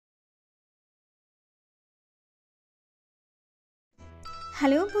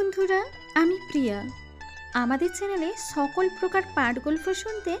Hello বন্ধুরা, আমি প্রিয়া। আমাদের চ্যানেলে সকল প্রকার পাঠ গল্প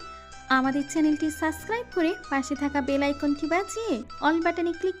শুনতে আমাদের চ্যানেলটি সাবস্ক্রাইব করে পাশে থাকা বেল আইকনটি বাজিয়ে অল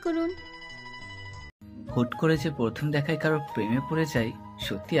বাটনে ক্লিক করুন। হুট করে যে প্রথম দেখায় কারোর প্রেমে পড়ে যাই,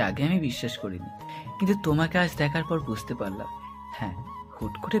 সত্যি আগে আমি বিশ্বাস করিনি, কিন্তু তোমাকে আজ দেখার পর বুঝতে পারলাম, হ্যাঁ,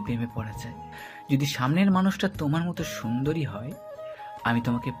 হুট করে প্রেমে পড়া যায়। যদি সামনের মানুষটা তোমার মতো সুন্দরী হয়। আমি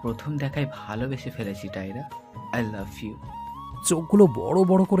তোমাকে প্রথম দেখায় ভালোবেসে ফেলেছি টায়রা। I love you. চোখগুলো বড়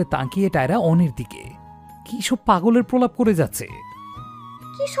বড় করে তাকিয়ে টায়রা অনির দিকে কি সব পাগলের প্রলাপ করে যাচ্ছে।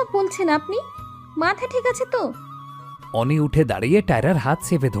 কি সব বলছেন আপনি? মাথা ঠিক আছে তো? অনি উঠে দাঁড়িয়ে টায়রার হাত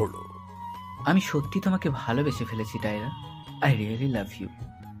চেপে ধরল। আমি সত্যি তোমাকে ভালোবেসে ফেলেছি tiara. I really love you.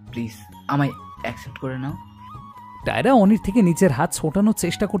 Please আমায় অ্যাকসেপ্ট করে নাও। টায়রা অনির থেকে নিচের হাত ছোটানোর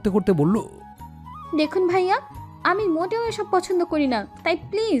চেষ্টা করতে করতে বলল, দেখুন ভাইয়া, আমি মোটেও এসব পছন্দ করি না, তাই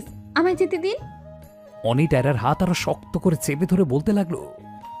প্লিজ আমায় যেতে দিন। অনি টায়রার হাত আরো শক্ত করে চেপে ধরে বলতে লাগলো,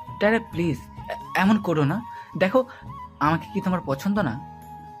 টায়রা প্লিজ এমন করো না। দেখো, আমাকে কি তোমার পছন্দ না?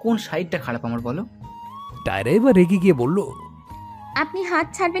 কোন সাইডটা খারাপ আমার বলো? টায়রা এবার রেগে গিয়ে বলল, আপনি হাত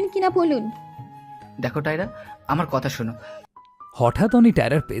ছাড়বেন কিনা বলুন। দেখো টায়রা, আমার কথা শোনো। হঠাৎ অনি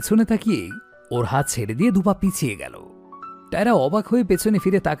টায়রার পেছনে তাকিয়ে ওর হাত ছেড়ে দিয়ে দুপা পিছিয়ে গেল। টায়রা অবাক হয়ে পেছনে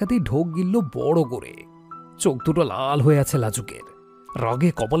ফিরে তাকাতেই ঢোক গিলল বড় করে। চোখ দুটো লাল হয়ে আছে লাজুকের, রাগে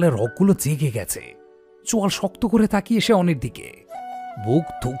কপালে রগগুলো জেগে গেছে। চোয়াল শক্ত করে তাকিয়ে সে অনির দিকে। বুক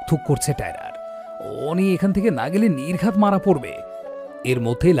থুক থুক করছে টায়রার। অনি এখান থেকে না গেলে নির্ঘাত মারা পড়বে। এর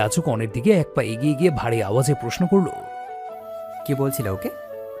মধ্যেই লাজুক অনির দিকে এক পা এগিয়ে গিয়ে ভারী আওয়াজে প্রশ্ন করল, কি বলছিল ওকে?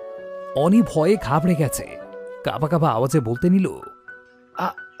 অনি ভয়ে ঘাবড়ে গেছে, কাঁপা কাঁপা আওয়াজে বলতে নিল,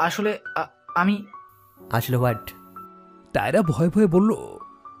 আসলে আমি আসলে হোয়াট? টায়রা ভয়ে ভয়ে বলল,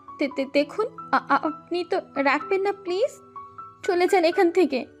 দেখুন, আপনি তো রাখবেন না, প্লিজ চলে যান এখান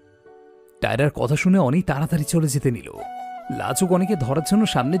থেকে। টায়রার কথা শুনে অনি তাড়াতাড়ি চলে যেতে নিল। লাজুক অনিকে ধরার জন্য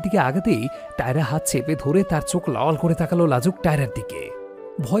সামনের দিকে আগাতেই টায়রা হাত চেপে ধরে তার চোখ লাল করে তাকালো লাজুক টায়রার দিকে।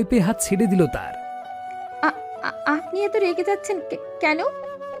 ভয় পেয়ে হাত ছেড়ে দিল তার। আপনি এত রেগে যাচ্ছেন কেন?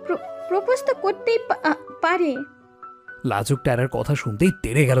 প্রপোজ তো করতেই পারে। লাজুক টায়রার কথা শুনতেই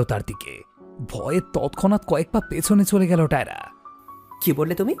তেড়ে গেল তার দিকে। ভয়ে তৎক্ষণাৎ কয়েক পা পেছনে চলে গেল টায়রা। কি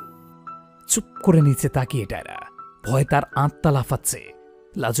বললে তুমি? চুপ করে নিচে তাকিয়ে টায়রা, ভয়ে তার আত্মা লাফাচ্ছে।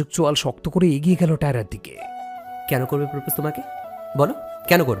 লাজুক চোয়াল শক্ত করে এগিয়ে গেল টায়রার দিকে। কেন করবে প্রপোজ তোমাকে? বলো,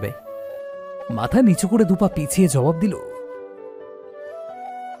 কেন করবে? মাথা নিচু করে দুপা পিছিয়ে জবাব দিল।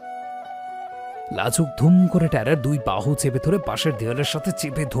 লাজুক ধুম করে টায়রার দুই বাহু চেপে ধরে পাশের দেওয়ালের সাথে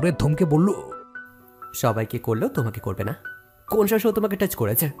চেপে ধরে ধমকে বলল, সবাইকে করলেও তোমাকে করবে না? কোন শাসও তোমাকে টাচ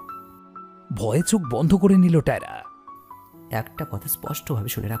করেছে? ভয়ে চোখ বন্ধ করে নিল টায়রা। একটা কথা স্পষ্টভাবে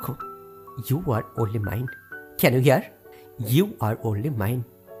শুনে রাখো, you R only mine. Can you here? You R only mine.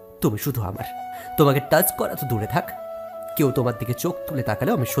 তুমি শুধু আমার। তোমাকে টাচ করা তো দূরে থাক, কেউ তোমার দিকে চোখ তুলে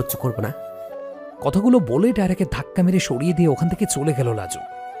তাকালেও আমি সহ্য করব না। কথাগুলো বলে টায়রাকে ধাক্কা মেরে সরিয়ে দিয়ে ওখান থেকে চলে গেল লাজুক।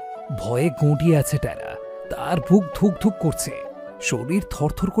 ভয়ে গুটিয়ে আছে টায়রা, তার বুক ধুক ধুক করছে, শরীর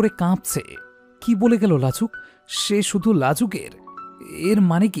থরথর করে কাঁপছে। কি বলে গেল লাজুক? সে শুধু লাজুকের? এর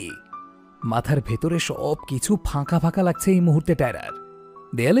মানে কি? মাথার ভেতরে সব কিছু ফাঁকা ফাঁকা লাগছে এই মুহূর্তে টায়রার।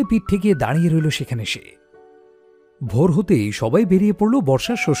 দেয়ালে পিঠ ঠেকিয়ে দাঁড়িয়ে রইল সেখানে সে। ভোর হতেই সবাই বেরিয়ে পড়ল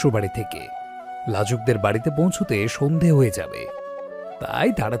বর্ষার শ্বশুরবাড়ি থেকে। লাজুকদের বাড়িতে পৌঁছতে সন্ধে হয়ে যাবে, তাই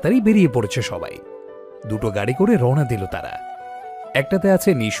তাড়াতাড়ি বেরিয়ে পড়েছে সবাই। দুটো গাড়ি করে রওনা দিল তারা। একটাতে আছে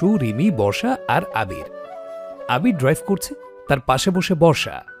নিশু, রিমি, বর্ষা আর আবির। আবির ড্রাইভ করছে, তার পাশে বসে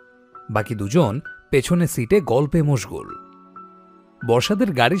বর্ষা। বাকি দুজন পেছনের সিটে গল্পে মশগুল। বর্ষাদের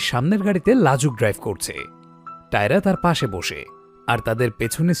গাড়ির সামনের গাড়িতে লাজুক ড্রাইভ করছে, টায়রা তার পাশে বসে, আর তাদের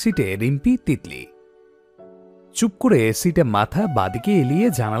পেছনের সিটে রিম্পি, তিতলি। চুপ করে সিটে মাথা বাদিকে এলিয়ে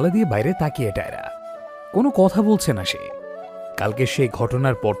জানালা দিয়ে বাইরে তাকিয়ে টায়রা। কোনো কথা বলছে না সে। কালকে সেই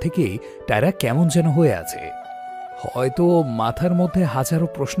ঘটনার পর থেকেই টায়রা কেমন যেন হয়ে আছে। হয়তো মাথার মধ্যে হাজারো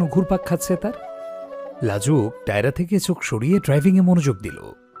প্রশ্ন ঘুরপাক খাচ্ছে তার। লাজুক টায়রা থেকে চোখ সরিয়ে ড্রাইভিংয়ে মনোযোগ দিল।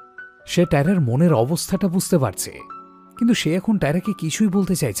 সে টায়রার মনের অবস্থাটা বুঝতে পারছে, কিন্তু সে এখন টায়রাকে কিছুই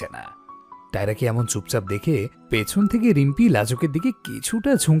বলতে চাইছে না। টায়রাকে এমন চুপচাপ দেখে পেছন থেকে রিম্পি লাজুকের দিকে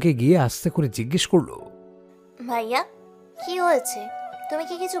কিছুটা ঝুঁকে গিয়ে আস্তে করে জিজ্ঞেস করল, ভাইয়া কি হয়েছে? তুমি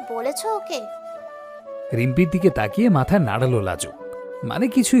কি কিছু বলেছো ওকে? রিম্পির দিকে তাকিয়ে মাথা নাড়ালো লাজুক, মানে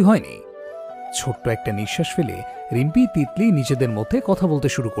কিছুই হয়নি। ছোট্ট একটা নিঃশ্বাস ফেলে রিম্পি, তিতলি নিজেদের মধ্যে কথা বলতে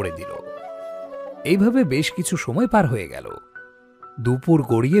শুরু করে দিল। এইভাবে বেশ কিছু সময় পার হয়ে গেল। দুপুর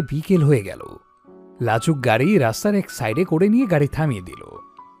গড়িয়ে বিকেল হয়ে গেল। লাজুক গাড়ি রাস্তার এক সাইডে করে নিয়ে গাড়ি থামিয়ে দিল।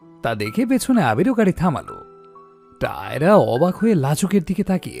 তা দেখে পেছনে আবিরও গাড়ি থামালো। টায়রা অবাক হয়ে লাজুকের দিকে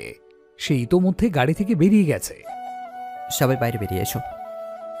তাকিয়ে, সে ইতোমধ্যে গাড়ি থেকে বেরিয়ে গেছে। সবাই বাইরে বেরিয়ে এসো।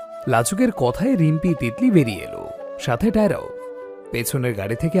 লাজুকের কথায় রিম্পি, তিতলি বেরিয়ে এলো, সাথে টায়রাও। পেছনের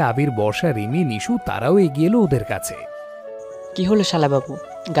গাড়ি থেকে আবির, বর্ষা, রিমি, নিশু তারাও এগিয়ে এলো ওদের কাছে। কি হলো শালাবাবু,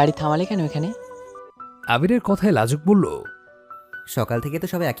 গাড়ি থামালে কেন এখানে? আবিরের কথায় লাজুক বলল, সকাল থেকে তো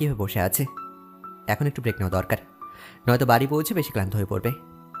সবাই একইভাবে বসে আছে, এখন একটু ব্রেক নেওয়া দরকার, নয়তো বাড়ি পৌঁছে বেশি ক্লান্ত হয়ে পড়বে।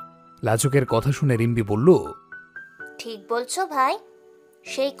 লাজুকের কথা শুনে রিম্বি বলল, ঠিক বলছো ভাই,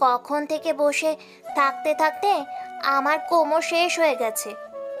 সেই কখন থেকে বসে থাকতে থাকতে আমার কোমর শেষ হয়ে গেছে।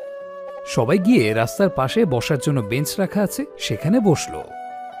 সবাই গিয়ে রাস্তার পাশে বসার জন্য বেঞ্চ রাখা আছে সেখানে বসলো।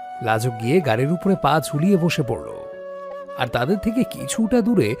 লাজুক গিয়ে গাড়ির উপরে পা ঝুলিয়ে বসে পড়ল। আর তাদের থেকে কিছুটা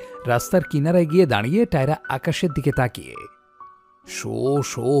দূরে রাস্তার কিনারায় গিয়ে দাঁড়িয়ে টায়রা আকাশের দিকে তাকিয়ে। শো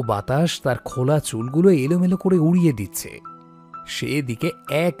শো বাতাস তার খোলা চুলগুলো এলোমেলো করে উড়িয়ে দিচ্ছে। সেদিকে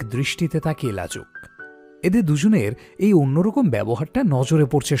এক দৃষ্টিতে তাকিয়ে লাজুক। এদের দুজনের এই অন্যরকম ব্যবহারটা নজরে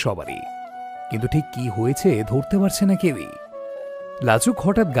পড়ছে সবারই, কিন্তু ঠিক কি হয়েছে ধরতে পারছে না কেউই। লাজুক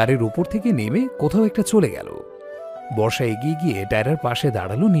হঠাৎ গাড়ির উপর থেকে নেমে কোথাও একটা চলে গেল। বর্ষা এগিয়ে গিয়ে টায়রার পাশে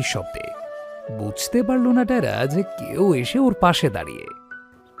দাঁড়ালো নিঃশব্দে। বুঝতে পারল না টায়রা যে কেউ এসে ওর পাশে দাঁড়িয়ে।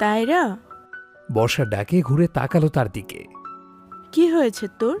 তাইরা, বর্ষার ডাকে ঘুরে তাকালো তার দিকে। কি হয়েছে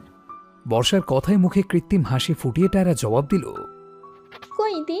তোর? বর্ষার কথায় মুখে কৃত্রিম হাসি ফুটিয়ে টায়রা জবাব দিল,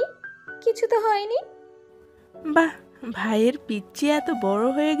 কই দি, কিছু তো হয়নি। বাহ, ভাইয়ের পিচ্চি এত বড়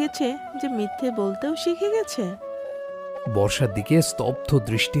হয়ে গেছে যে মিথ্যে বলতেও শিখে গেছে। বর্ষার দিকে স্তব্ধ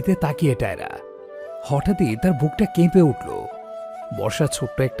দৃষ্টিতে তাকিয়ে টায়রা। হঠাৎই তার বুকটা কেঁপে উঠল। বর্ষা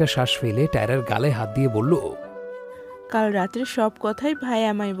ছোট্ট একটা শ্বাস ফেলে টায়রার গালে হাত দিয়ে বলল, কাল রাতের সব কথাই ভাই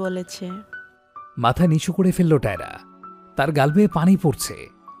আমায় বলেছে। মাথা নিচু করে ফেলল টায়রা। তার গাল বেয়ে পানি পড়ছে।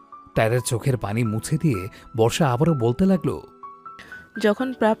 টায়রার চোখের পানি মুছে দিয়ে বর্ষা আবারও বলতে লাগলো, যখন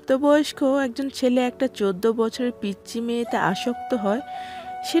প্রাপ্তবয়স্ক একজন ছেলে একটা 14 বছরের পিচ্চি মেয়েতে আসক্ত হয়,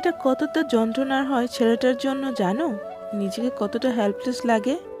 সেটা কতটা যন্ত্রণার হয় ছেলেটার জন্য জানো? নিজেকে কতটা হেল্পলেস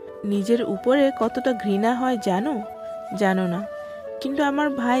লাগে, নিজের উপরে কতটা ঘৃণা হয় জানো? জানো না, কিন্তু আমার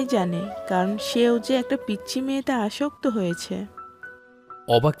ভাই জানে, কারণ সেও যে একটা পিচ্চি মেয়েতে আসক্ত হয়েছে।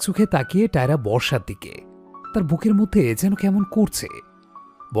 অবাক চোখে তাকিয়ে টায়রা বর্ষার দিকে। তার বুকের মধ্যে যেন কেমন করছে।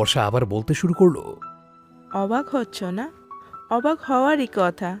 বর্ষা আবার বলতে শুরু করলো, অবাক হচ্ছ না? অবাক হওয়ারই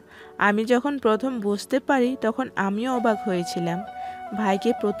কথা। আমি যখন প্রথম বুঝতে পারি তখন আমিও অবাক হয়েছিলাম।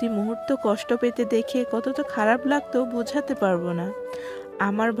 ভাইকে প্রতি মুহূর্ত কষ্ট পেতে দেখে কতটা খারাপ লাগতো বোঝাতে পারবো না।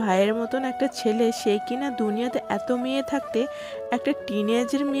 আমার ভাইয়ের মতন একটা ছেলে, সে কিনা দুনিয়াতে এত মেয়ে থাকতে একটা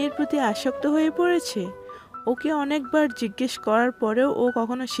টিনেজের মেয়ের প্রতি আসক্ত হয়ে পড়েছে। ওকে অনেকবার জিজ্ঞেস করার পরেও ও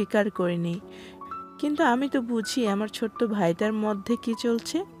কখনো স্বীকার করেনি। কিন্তু আমি তো বুঝি আমার ছোট্ট ভাইটার মধ্যে কি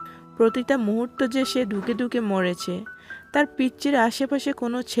চলছে। প্রতিটা মুহূর্ত যে সে ঢুকে ঢুকে মরেছে। তার পিচ্চির আশেপাশে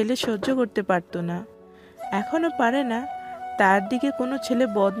কোনো ছেলে সহ্য করতে পারতো না, এখনো পারে না। তার দিকে কোনো ছেলে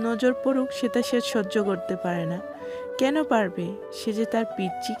বদনজর পড়ুক, সেটা সে সহ্য করতে পারে না। কেন পারবে? সে যে তার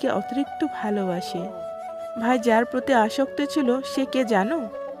পিচ্চিকে অতিরিক্ত ভালোবাসে। ভাই যার প্রতি আসক্ত ছিল সে কে জানো?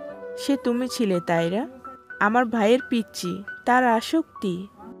 সে তুমি ছিলে তাইরা, আমার ভাইয়ের পিচ্চি, তার আসক্তি।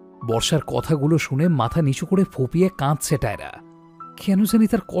 বর্ষার কথাগুলো শুনে মাথা নিচু করে ফুপিয়ে কাঁদছে টায়রা। কেন জানি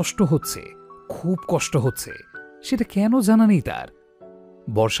তার কষ্ট হচ্ছে, খুব কষ্ট হচ্ছে। সেটা কেন জানা নেই তার।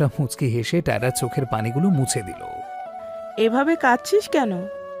 বর্ষা মুচকি হেসে টায়রার চোখের পানিগুলো মুছে দিল। এভাবে কাঁদছিস কেন?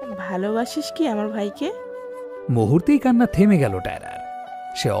 ভালোবাসিস কি আমার ভাইকে? মুহূর্তেই কান্না থেমে গেল টায়রার।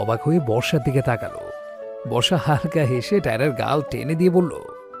 সে অবাক হয়ে বর্ষার দিকে তাকালো। বর্ষা হালকা হেসে টায়রার গাল টেনে দিয়ে বলল,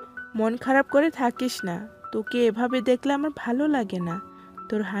 মন খারাপ করে থাকিস না। তোকে এভাবে দেখলে আমার ভালো লাগে না।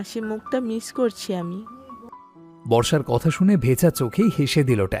 তোর হাসি মুখটা মিস করছি আমি। বর্ষার কথা শুনে ভেজা চোখেই হেসে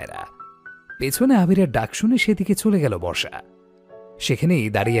দিল টায়রা। পেছনে আবিরের ডাক শুনে সেদিকে চলে গেল বর্ষা। সেখানেই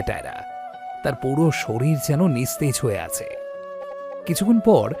দাঁড়িয়ে টায়রা। তার পুরো শরীর যেন নিস্তেজ হয়ে আছে। কিছুক্ষণ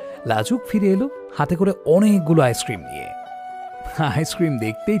পর লাজুক ফিরে এলো হাতে করে অনেকগুলো আইসক্রিম নিয়ে। আইসক্রিম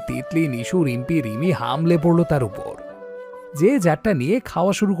দেখতেই তিতলি, নিশু, রিম্পি, রিমি হামলে পড়ল তার উপর। যে যারটা নিয়ে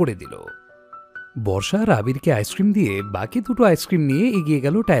খাওয়া শুরু করে দিল। বর্ষা আর আবিরকে আইসক্রিম দিয়ে বাকি দুটো আইসক্রিম নিয়ে এগিয়ে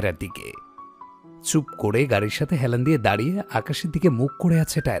গেল টায়রার দিকে। চুপ করে গাড়ির সাথে হেলান দিয়ে দাঁড়িয়ে আকাশের দিকে মুখ করে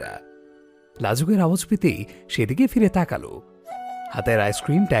আছে টায়রা। লাজুকের আওয়াজ পেতেই সেদিকে ফিরে তাকালো। হাতের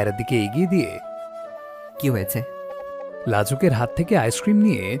আইসক্রিম টায়রার দিকে এগিয়ে দিয়ে, কি হয়েছে? লাজুকের হাত থেকে আইসক্রিম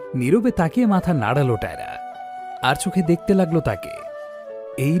নিয়ে নীরবে তাকিয়ে মাথা নাড়ালো টায়রা। আর চোখে দেখতে লাগলো তাকে।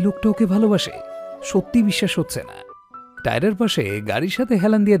 এই লোকটা ওকে ভালোবাসে, সত্যি বিশ্বাস হচ্ছে না। টায়রার পাশে গাড়ির সাথে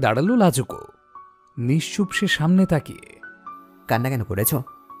হেলান দিয়ে দাঁড়ালো লাজুকও। নিশ্চুপ সে সামনে তাকিয়ে। কান্না কেন করেছ?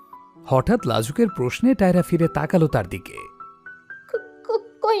 হঠাৎ লাজুকের প্রশ্নে টায়রা ফিরে তাকালো তার দিকে।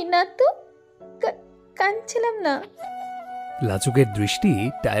 কই না তো, কাঁদছিলাম না। লাজুকের দৃষ্টি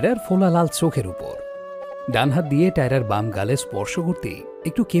টায়রার ফোলা লাল চোখের উপর। ডান হাত দিয়ে টায়রার বাম গালে স্পর্শ করতেই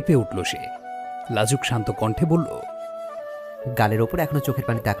একটু কেঁপে উঠল সে। লাজুক শান্ত কণ্ঠে বলল, গালের ওপর এখনো চোখের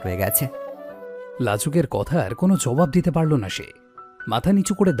পানি দাগ রয়ে গেছে। লাজুকের কথার কোনো জবাব দিতে পারল না সে। মাথা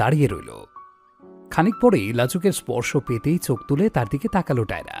নিচু করে দাঁড়িয়ে রইল। খানিক পরেই লাজুকের স্পর্শ পেতেই চোখ তুলে তার দিকে তাকালো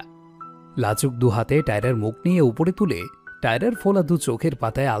টায়রা। লাজুক দু হাতে টায়রার মুখ নিয়ে উপরে তুলে টায়রার ফোলা দু চোখের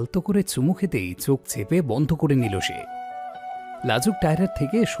পাতায় আলতো করে চুমু খেতেই চোখ চেপে বন্ধ করে নিল সে। লাজুক টায়রার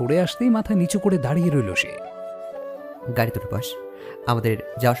থেকে সরে আসতেই মাথা নিচু করে দাঁড়িয়ে রইল সে। গাড়ি তোর বস, আমাদের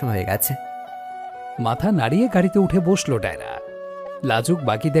যাওয়ার সময় হয়ে গেছে। মাথা নাড়িয়ে গাড়িতে উঠে বসল টায়রা। লাজুক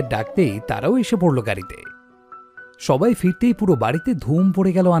বাকিদের ডাকতেই তারাও এসে পড়ল গাড়িতে। সবাই ফিরতেই পুরো বাড়িতে ধুম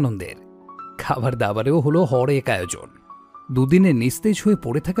পড়ে গেল আনন্দের। খাবার দাবারেও হলো হরেক আয়োজন। দুদিনের নিস্তেজ হয়ে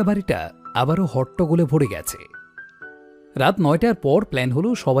পড়ে থাকা বাড়িটা আবারও হট্টগোলে ভরে গেছে। রাত 9টার পর প্ল্যান হলো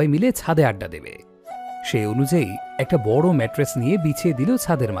সবাই মিলে ছাদে আড্ডা দেবে। সেই অনুযায়ী একটা বড় ম্যাট্রেস নিয়ে বিছিয়ে দিল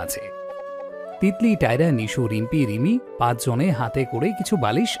ছাদের মাঝে। তিতলি, টায়রা, নিশু, রিম্পি, রিমি 5 জনে হাতে করে কিছু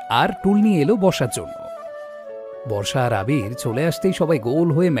বালিশ আর টুল নিয়ে এলো বসার জন্য। বর্ষা আর আবির চলে আসতেই সবাই গোল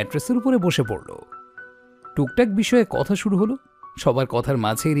হয়ে ম্যাট্রেসের উপরে বসে পড়ল। টুকটাক বিষয়ে কথা শুরু হলো। সবার কথার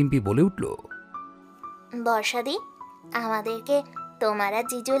মাঝে রিম্পি বলে উঠল, বর্ষাদি, আমাদেরকে তোমার আর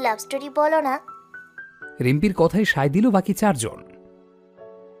জিজু লাভ স্টোরি বলো না। রিম্পির কথায় সায় দিল বাকি 4 জন।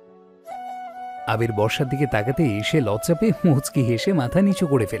 আবির বর্ষার দিকে তাকাতেই সে লজ্জা পেয়ে মুচকি হেসে মাথা নিচু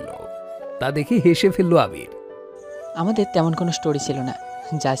করে ফেলল। তা দেখে হেসে ফেলল আবির। আমাদের তেমন কোনো স্টোরি ছিল না,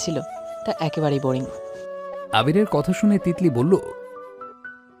 যা ছিল তা একেবারেই বোরিং। আবিরের কথা শুনে তিতলি বলল।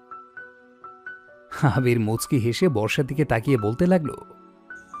 আবির মুচকি হেসে বর্ষার দিকে তাকিয়ে বলতে লাগলো,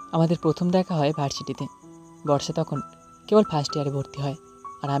 আমাদের প্রথম দেখা হয় ভার্সিটিতে। বর্ষা তখন কেবল ফার্স্ট ইয়ারে ভর্তি হয়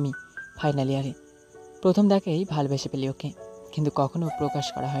আর আমি ফাইনাল ইয়ারে। প্রথম দেখাই ভালোবেসে পেলি ওকে, কিন্তু কখনো প্রকাশ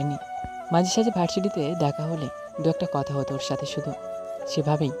করা হয়নি। মাঝে সাঝে ভার্সিটিতে দেখা হলে দু একটা কথা হতো ওর সাথে, শুধু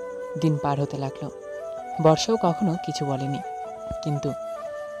সেভাবেই দিন পার হতে লাগলো। বর্ষাও কখনো কিছু বলেনি, কিন্তু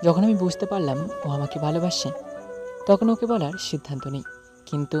যখন আমি বুঝতে পারলাম ও আমাকে ভালোবাসে, তখন ওকে বলার সিদ্ধান্ত নেই।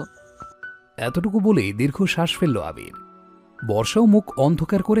 কিন্তু এতটুকু বলেই দীর্ঘ শ্বাস ফেলল আবির। বর্ষাও মুখ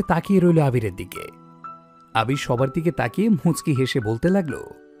অন্ধকার করে তাকিয়ে রইল আবিরের দিকে। আবির সবার দিকে তাকিয়ে মুচকি হেসে বলতে লাগলো,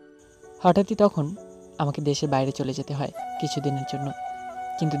 হঠাৎই তখন আমাকে দেশের বাইরে চলে যেতে হয় কিছুদিনের জন্য।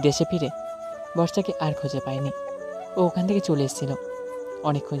 কিন্তু দেশে ফিরে বর্ষাকে আর খুঁজে পাইনি। ও ওখান থেকে চলে এসেছিল,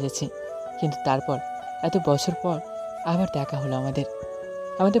 অনেক খুঁজেছি, কিন্তু তারপর এত বছর পর আবার দেখা হলো আমাদের।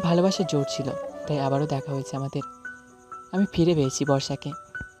 আমাদের ভালোবাসার জোর ছিল, তাই আবারও দেখা হয়েছে আমাদের। আমি ফিরে পেয়েছি বর্ষাকে।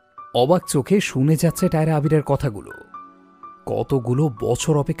 অবাক চোখে শুনে যাচ্ছে টায়রা আবিরের কথাগুলো। কতগুলো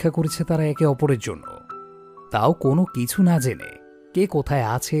বছর অপেক্ষা করেছে তারা একে অপরের জন্য, তাও কোনো কিছু না জেনে। কে কোথায়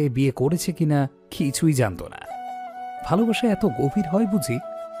আছে, বিয়ে করেছে কিনা কিছুই জানত না। ভালোবাসা এত গভীর হয় বুঝি?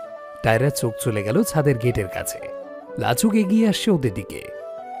 টায়রার চোখ চলে গেল ছাদের গেটের কাছে। লাজুক এগিয়ে আসছে ওদের দিকে,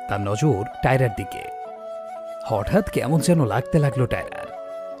 তার নজর টায়রার দিকে। হঠাৎ কেমন যেন লাগতে লাগলো টায়রার।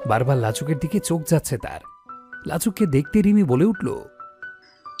 বারবার লাজুকের দিকে চোখ যাচ্ছে তার। লাজুককে দেখতে রিমি বলে উঠল,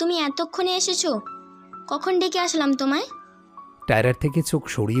 তুমি এতক্ষণে এসেছো? কখন ডেকে আসলাম তোমায়? টায়রার থেকে চোখ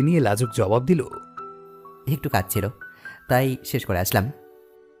সরিয়ে নিয়ে লাজুক জবাব দিল, একটু কাজ ছিল, তাই শেষ করে আসলাম।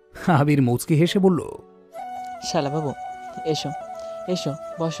 আবির মুচকি হেসে বলল, শালাবাবু, এসো এসো,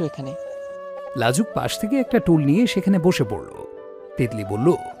 বসো এখানে। লাজুক পাশ থেকে একটা টুল নিয়ে সেখানে বসে পড়ল। তিতলি বলল,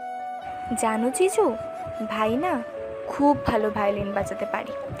 জানো জিজু, ভাই না খুব ভালো ভায়োলিন বাজাতে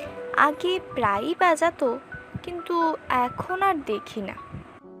পারি। আগে প্রায়ই বাজাতো, কিন্তু এখন আর দেখি না।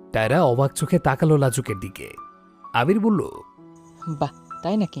 টায়রা অবাক চোখে তাকালো লাজুকের দিকে। আবির বলল, বাহ,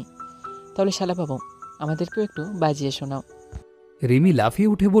 তাই নাকি? তাহলে শালাবাবু, আমাদেরকেও একটু বাজিয়ে শোনাও। রিমি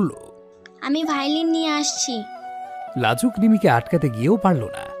লাফিয়ে উঠে বলল, আমি ভায়োলিন নিয়ে আসছি। লাজুক রিমিকে আটকাতে গিয়েও পারল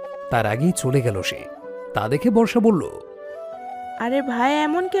না, তার আগেই চলে গেল সে। তা দেখে বর্ষা বলল, আরে ভাই,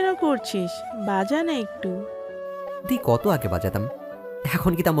 এমন কেন করছিস? বাজা না একটু। তুই কত আগে বাজাতাম,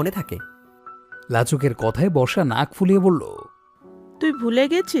 এখন কি তা মনে থাকে? লাজুকের কথায় বর্ষা নাক ফুলিয়ে বলল, তুই ভুলে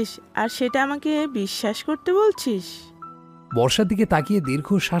গেছিস আর সেটা আমাকে বিশ্বাস করতে বলছিস? বর্ষার দিকে তাকিয়ে দীর্ঘ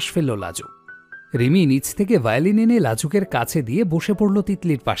শ্বাস ফেলল লাজুক। রিমি নিচ থেকে ভায়োলিন এনে লাজুকের কাছে দিয়ে বসে পড়ল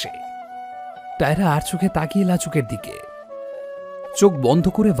তিতলির পাশে। টায়রা আর চোখে তাকিয়ে লাজুকের দিকে। চোখ বন্ধ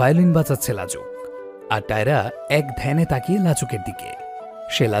করে ভায়োলিন বাজাচ্ছে লাজুক, আর টায়রা এক ধ্যানে তাকিয়ে লাজুকের দিকে।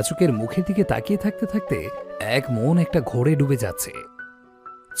 সে লাজুকের মুখের দিকে তাকিয়ে থাকতে থাকতে এক মন একটা ঘোরে ডুবে যাচ্ছে।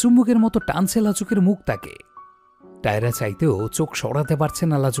 চুম্বকের মতো টানছে লাজুকের মুখ তাকে। টায়রা চাইতেও চোখ সরাতে পারছে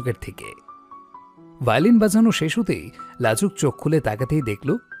না লাজুকের থেকে। ভায়োলিন বাজানো শেষ হতেই লাজুক চোখ খুলে তাকাতেই দেখল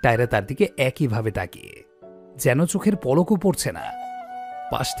টায়রা তার দিকে একইভাবে তাকিয়ে, যেন চোখের পলকও পড়ছে না।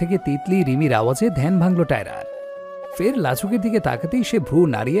 পাশ থেকে তিতলি রিমির আওয়াজে ধ্যান ভাঙল টায়রার। ফের লাজুকের দিকে তাকাতেই সে ভ্রু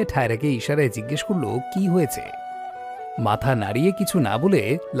নাড়িয়ে টায়রাকে ইশারায় জিজ্ঞেস করল কি হয়েছে। মাথা নাড়িয়ে কিছু না বলে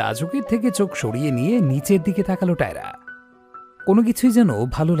লাজুকের থেকে চোখ সরিয়ে নিয়ে নিচের দিকে তাকালো টায়রা। কোনো কিছুই যেন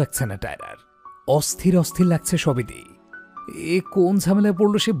ভালো লাগছে না টায়রার। অস্থির অস্থির লাগছে সবেতেই। এ কোন ঝামেলায়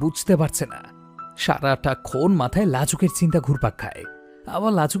পড়ল সে বুঝতে পারছে না। সারাটাক্ষণ মাথায় লাজুকের চিন্তা ঘুরপাক খায়।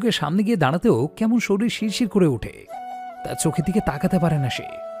 আবার লাজুকের সামনে গিয়ে দাঁড়াতেও কেমন শরীর শিরশির করে ওঠে। তার চোখের দিকে তাকাতে পারে না সে।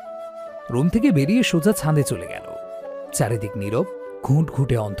 রুম থেকে বেরিয়ে সোজা ছাদে চলে গেল। চারিদিক নীরব,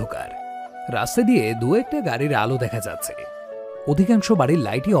 ঘুঁটঘুঁটে অন্ধকার। রাস্তা দিয়ে দু একটা গাড়ির আলো দেখা যাচ্ছে। অধিকাংশ বাড়ির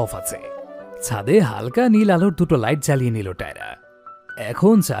লাইটই অফ আছে। ছাদে হালকা নীল আলোর দুটো লাইট জ্বালিয়ে নিল টায়রা।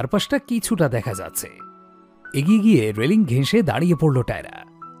 এখন চারপাশটা কিছুটা দেখা যাচ্ছে। এগিয়ে গিয়ে রেলিং ঘেঁষে দাঁড়িয়ে পড়ল টায়রা।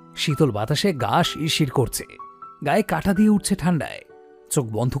 শীতল বাতাসে গা শিরশির করছে, গায়ে কাঁটা দিয়ে উঠছে ঠান্ডায়। চোখ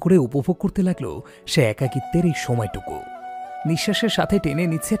বন্ধ করে উপভোগ করতে লাগলো সে একাকিত্বের এই সময়টুকু। নিঃশ্বাসের সাথে টেনে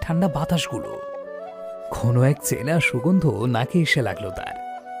নিচ্ছে ঠান্ডা বাতাসগুলো। কোনো এক চেনা সুগন্ধ নাকে এসে লাগলো তার।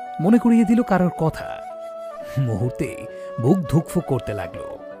 মনে করিয়ে দিল কারোর কথা। মুহূর্তে বুক ধুকফুক করতে লাগলো।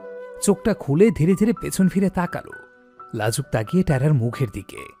 চোখটা খুলে ধীরে ধীরে পেছন ফিরে তাকালো। লাজুক তাকিয়ে টায়রার মুখের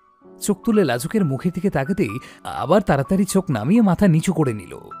দিকে। চোখ তুলে লাজুকের মুখের দিকে তাকাতেই আবার তাড়াতাড়ি চোখ নামিয়ে মাথা নিচু করে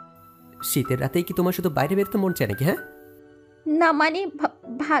নিল। শীতের রাতেই কি তোমার শুধু বাইরে বেরোতে মন চায় নাকি? হ্যাঁ না মানে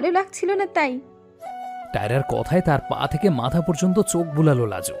ভালো লাগছিল না তাই। টায়রার কথায় তার পা থেকে মাথা পর্যন্ত চোখ বুলালো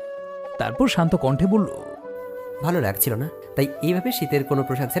লাজুক। তারপর শান্ত কণ্ঠে বলল, ভালো লাগছিল না তাই এইভাবে শীতের কোনো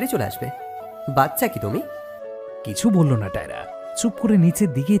পোশাক ছাড়ি চলে আসবে। বাচ্চা কি তুমি? কিছু বলল না টায়রা, চুপ করে নিচের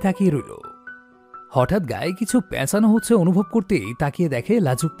দিকেই তাকিয়ে রইল। হঠাৎ গায়ে কিছু পেঁচানো হচ্ছে অনুভব করতেই তাকিয়ে দেখে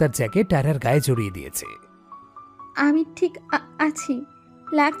লাজুক তার জ্যাকেট টায়রার গায়ে জড়িয়ে দিয়েছে। আমি ঠিক আছি,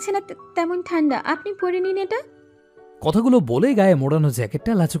 লাগছে না তেমন ঠান্ডা, আপনি পরে নিন এটা। কথাগুলো বলে গায়ে মোড়ানো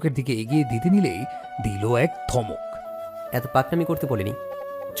জ্যাকেটটা লাজুকের দিকে এগিয়ে দিতে নিলেই দিল এক ধমক। এত পাকনামি করতে বলিনি,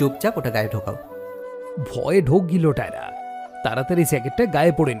 চুপচাপ ওটা গায়ে ঢোকাও। ভয়ে ঢোক গিল টায়রা। তাড়াতাড়ি জ্যাকেটটা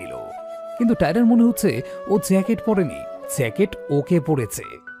গায়ে পরে নিল। কিন্তু টায়রার মনে হচ্ছে ও জ্যাকেট পরেনি, জ্যাকেট ওকে পড়েছে।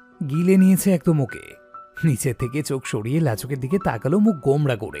 গিলে নিয়েছে একদম ওকে। নিচে থেকে চোখ সরিয়ে লাজুকের দিকে তাকালো মুখ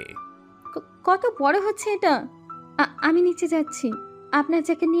গোমড়া করে। কত বড় হচ্ছে এটা। আমি নিচে যাচ্ছি, আপনার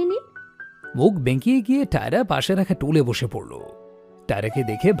জ্যাকেট নিয়ে নিন। মুখ বেঁকিয়ে গিয়ে টায়রা পাশে রাখা টুলে বসে পড়ল। টায়রাকে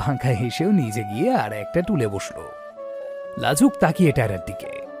দেখে ভাঙ্কা হেসেও নিজে গিয়ে আর একটা টুলে বসল। লাজুক তাকিয়ে টায়রার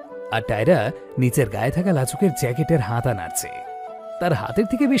দিকে, আর টায়রা নিচের গায়ে থাকা লাজুকের জ্যাকেটের হাতা নাড়ছে। তার হাতের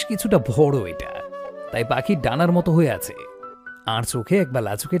থেকে বেশ কিছুটা বড় এটা, তাই পাখির ডানার মতো হয়ে আছে। আর চোখে একবার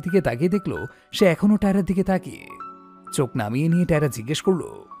লাজুকের দিকে তাকিয়ে দেখলো সে এখনো টায়রার দিকে তাকিয়ে। চোখ নামিয়ে নিয়ে টায়রা জিজ্ঞেস করলো,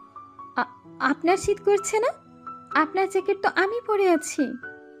 আপনার শীত করছে না? আপনার জ্যাকেট তো আমি পরে আছি।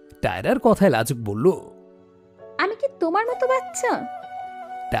 টায়রার কথায় লাজুক বলল, আমি কি তোমার মতো বাচ্চা?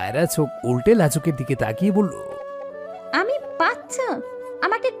 টায়রা চোখ উল্টে লাজুকের দিকে তাকিয়ে বলল, আমি বাচ্চা?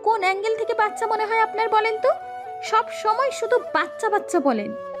 আমাকে কোন অ্যাঙ্গেল থেকে বাচ্চা মনে হয় আপনার বলেন তো? সব সময় শুধু বাচ্চা বাচ্চা বলেন।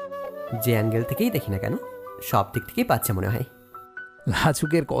 যে অ্যাঙ্গেল থেকেই দেখি না কেন, সব দিক থেকেই বাচ্চা মনে হয়।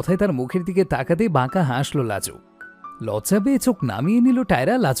 লাজুকের কথায় তার মুখের দিকে তাকাতে বাঁকা হাসলো লাজুক। লজ্জা পেয়ে চোখ নামিয়ে নিল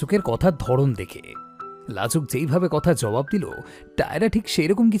টায়রা লাজুকের কথার ধরন দেখে। লাজুক যেইভাবে কথা জবাব দিল, টায়রা ঠিক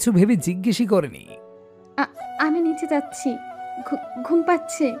সেরকম কিছু ভেবে জিজ্ঞেসই করেনি। আমি নিচে যাচ্ছি, ঘুম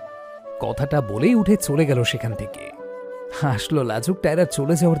পাচ্ছে। কথাটা বলেই উঠে চলে গেল সেখান থেকে। হাসলো লাজুক টায়রার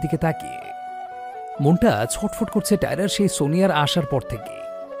চলে যাওয়ার দিকে তাকিয়ে। মনটা ছটফট করছে টায়রার সেই সোনিয়ার আসার পর থেকে।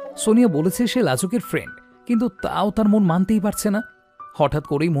 সোনিয়া বলেছে সে লাজুকের ফ্রেন্ড, কিন্তু তাও তার মন মানতেই পারছে না। হঠাৎ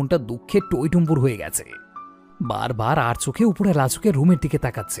করেই মনটা দুঃখে টইটুম্বুর হয়ে গেছে। বারবার আর চোখে উপরে লাজুকের রুমের দিকে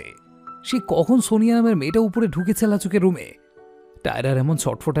তাকাচ্ছে। সে কখন সোনিয়া নামের মেয়েটা উপরে ঢুকেছে লাজুকের রুমে। টায়রার এমন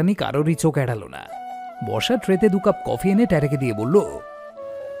ছটফটানি কারোরই চোখ এড়ালো না। বর্ষা ট্রেতে 2 কাপ কফি এনে টায়রাকে দিয়ে বলল,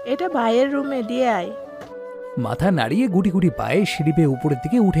 এটা ভাইয়ের রুমে দিয়ে আয়। মাথা নাড়িয়ে গুটি গুটি পায়ে সিঁড়ি বেয়ে উপরের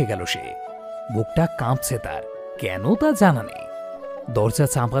দিকে উঠে গেল সে। বুকটা কাঁপছে তার, কেন তা জানা নেই। দরজা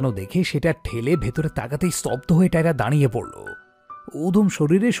চাঁপানো দেখে সেটা ঠেলে ভেতরে তাকাতেই স্তব্ধ হয়ে টায়রা দাঁড়িয়ে পড়ল। উদম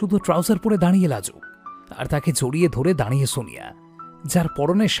শরীরে শুধু ট্রাউজার পরে দাঁড়িয়ে লাজুক, আর তাকে জড়িয়ে ধরে দাঁড়িয়ে সোনিয়া, যার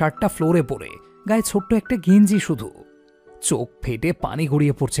পরনের শার্টটা ফ্লোরে পড়ে, গায়ে ছোট্ট একটা গেঞ্জি শুধু। চোখ ফেটে পানি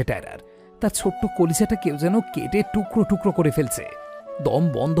গড়িয়ে পড়ছে টায়রার। তার ছোট্ট কলিজাটা কেউ যেন কেটে টুকরো টুকরো করে ফেলছে। দম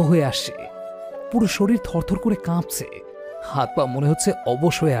বন্ধ হয়ে আসছে, পুরো শরীর থরথর করে কাঁপছে। হাত পা মনে হচ্ছে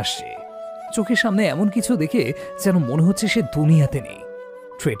অবশ হয়ে আসছে। চোখের সামনে এমন কিছু দেখে যেন মনে হচ্ছে সে দুনিয়াতে নেই।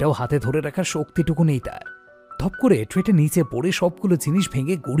 ট্রেটাও হাতে ধরে রাখার শক্তিটুকু নেই তার। ধপ করে ট্রেটা নিচে পড়ে সবগুলো জিনিস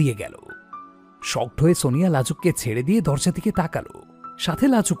ভেঙে গড়িয়ে গেল। শক্ট হয়ে সোনিয়া লাজুককে ছেড়ে দিয়ে দরজা দিকে তাকালো, সাথে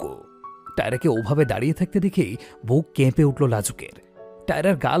লাজুকও। টায়রাকে ওভাবে দাঁড়িয়ে থাকতে দেখেই বুক কেঁপে উঠল লাজুকের।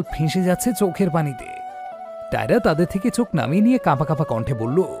 টায়রার গাল ফেঁসে যাচ্ছে চোখের পানিতে। টায়রা তাদের থেকে চোখ নামিয়ে নিয়ে কাঁপা কাঁপা কণ্ঠে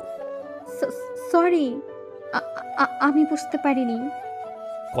বলল, সরি, আমি বুঝতে পারিনি।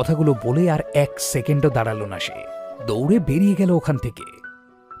 কথাগুলো বলে আর 1 সেকেন্ডও দাঁড়ালো না সে, দৌড়ে বেরিয়ে গেল ওখান থেকে।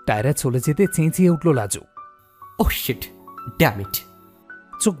 টায়রা চলে যেতে চেঁচিয়ে উঠল লাজুক, ও শিট, ড্যাম ইট।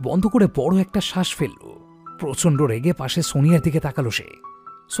 চোখ বন্ধ করে বড় একটা শ্বাস ফেলল। প্রচণ্ড রেগে পাশে সোনিয়ার দিকে তাকালো সে।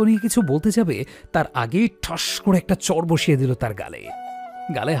 সোনিয়া কিছু বলতে যাবে তার আগেই ঠাস করে একটা চড় বসিয়ে দিল তার গালে।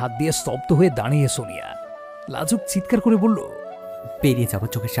 গালে হাত দিয়ে স্তব্ধ হয়ে দাঁড়িয়ে সোনিয়া। লাজুক চিৎকার করে বলল, বেরিয়ে যাবো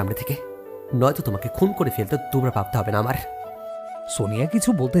চোখের সামনে থেকে, নয়তো তোমাকে খুন করে ফেলতে তোমরা ভাবতে হবে না আমার। সোনিয়া কিছু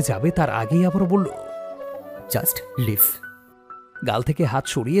বলতে যাবে তার আগেই আবার বলল, জাস্ট লিভ। গাল থেকে হাত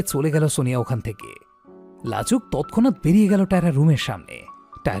সরিয়ে চলে গেল সোনিয়া ওখান থেকে। লাজুক তৎক্ষণাৎ বেরিয়ে গেল টায়রার রুমের সামনে।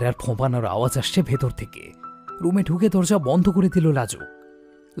 টায়রার ফোঁপানোর আওয়াজ আসছে ভেতর থেকে। রুমে ঢুকে দরজা বন্ধ করে দিল লাজুক।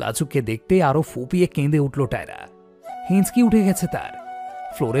 লাজুককে দেখতে আরো ফুপিয়ে কেঁদে উঠল টায়রা। হিঁচকি উঠে গেছে তার।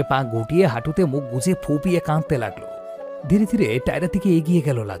 ফ্লোরে পা গুটিয়ে হাঁটুতে মুখ গুজে ফুপিয়ে কাঁদতে লাগলো। ধীরে ধীরে টায়রা থেকে এগিয়ে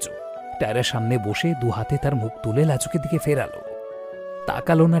গেল লাজুক। টায়রার সামনে বসে দু হাতে তার মুখ তুলে লাজুকের দিকে ফেরালো।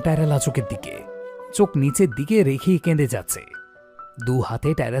 তাকালো না টায়রা লাজুকের দিকে, চোখ নিচের দিকে রেখেই কেঁদে যাচ্ছে। দু হাতে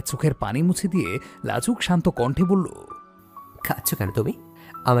টায়রার চোখের পানি মুছে দিয়ে লাজুক শান্ত কণ্ঠে বলল, খাচ্ছ কেন তুমি?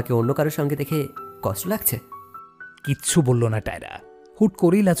 আমাকে অন্য কারোর সঙ্গে দেখে কষ্ট লাগছে? কিচ্ছু বলল না টায়রা। হুট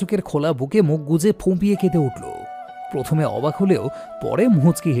করেই লাজুকের খোলা বুকে মুখ গুজে ফুঁপিয়ে কেঁদে উঠল। প্রথমে অবাক হলেও পরে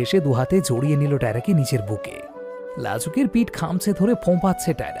মুচকি হেসে দু হাতে জড়িয়ে নিল টায়রাকে নিজের বুকে। লাজুকের পিঠ খামচে ধরে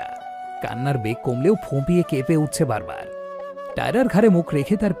ফোঁপাচ্ছে টায়রা। কান্নার বেগ কমলেও ফুঁপিয়ে কেঁপে উঠছে বারবার। টায়রার ঘাড়ে মুখ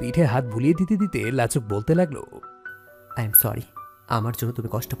রেখে তার পিঠে হাত বুলিয়ে দিতে দিতে লাজুক বলতে লাগলো, আই এম সরি, আমার জন্য তুমি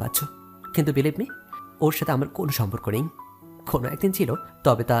কষ্ট পাচ্ছ, কিন্তু বিলিভ মি, ওর সাথে আমার কোনো সম্পর্ক নেই। কোনো একদিন ছিল,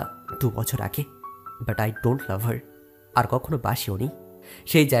 তবে তা 2 বছর আগে। বাট আই ডোন্ট লাভ হার, আর কখনো বাসিও নি।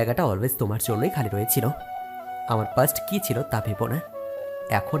 সেই জায়গাটা অলওয়েজ তোমার জন্যই খালি রয়েছিল। আমার পাস্ট কি ছিল তা ভেবো না।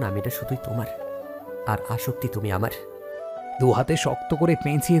 এখন আমি এটা শুধুই তোমার, আর আসক্তি তুমি আমার। দু হাতে শক্ত করে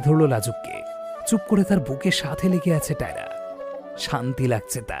পেঁচিয়ে ধরল লাজুককে। চুপ করে তার বুকে সাথে লেগে আছে টায়রা। শান্তি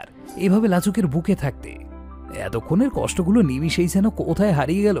লাগছে তার এভাবে লাজুকের বুকে থাকতে। এতক্ষণের কষ্টগুলো নিমিষেই যেন কোথায়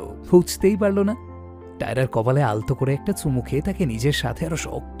হারিয়ে গেল বুঝতেই পারল না। টায়রার কপালে আলতো করে একটা চুমু খেয়ে তাকে নিজের সাথে আরো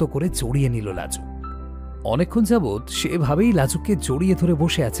শক্ত করে জড়িয়ে নিল লাজুক। অনেকক্ষণ যাবৎ সেভাবেই লাজুককে জড়িয়ে ধরে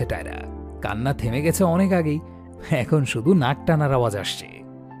বসে আছে টায়রা। কান্না থেমে গেছে অনেক আগেই, এখন শুধু নাক টানার আওয়াজ আসছে।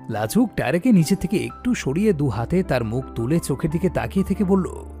 লাজুক টায়রাকে নিচে থেকে একটু সরিয়ে দু হাতে তার মুখ তুলে চোখের দিকে তাকিয়ে থেকে বলল,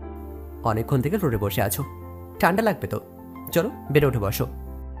 অনেকক্ষণ থেকে রোডে বসে আছো, ঠান্ডা লাগবে তো, চলো বেড়ে উঠে বসো।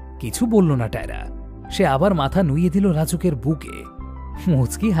 কিছু বলল না টায়রা। সে আবার মাথা নুইয়ে দিল লাজুকের বুকে।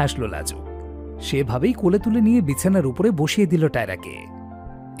 মুচকি হাসল লাজুক। সেভাবেই কোলে তুলে নিয়ে বিছানার উপরে বসিয়ে দিল টায়রাকে।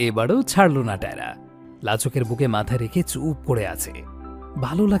 এবারও ছাড়ল না টায়রা। লাজুকের বুকে মাথা রেখে চুপ করে আছে।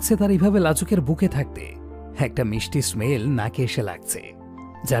 ভালো লাগছে তার এইভাবে লাজুকের বুকে থাকতে। একটা মিষ্টি স্মেল নাকে এসে লাগছে,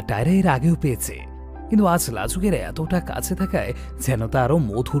 যা টায়রা এর আগেও পেয়েছে, কিন্তু আজ লাজুকের এতটা কাছে থাকায় যেন তা আরো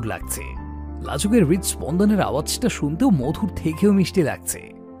মধুর লাগছে। লাজুকের হৃদ স্পন্দনের আওয়াজটা শুনতেও মধুর থেকেও মিষ্টি লাগছে।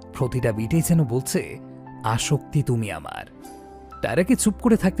 প্রতিটা বিটেই যেন বলছে, আসক্তি তুমি আমার। টায়রাকে চুপ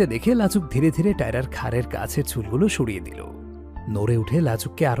করে থাকতে দেখে লাজুক ধীরে ধীরে টায়রার ঘাড়ের কাছের চুলগুলো সরিয়ে দিল। নড়ে উঠে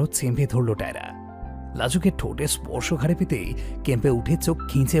লাজুককে আরো চেপে ধরল টায়রা। লাজুকের ঠোঁটে স্পর্শ ঘাড়ে পেতেই কেঁপে উঠে চোখ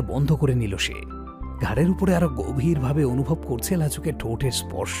খিঁচে বন্ধ করে নিল সে। ঘাড়ের উপরে আরো গভীরভাবে অনুভব করছে লাজুকের ঠোঁটের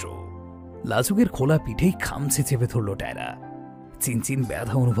স্পর্শ। লাজুকের খোলা পিঠেই খামছে চেপে ধরল টায়রা। চিনচিন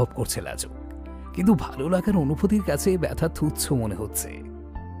ব্যথা অনুভব করছে লাজুক, কিন্তু ভালো লাগার অনুভূতির কাছে ব্যথা তুচ্ছ মনে হচ্ছে।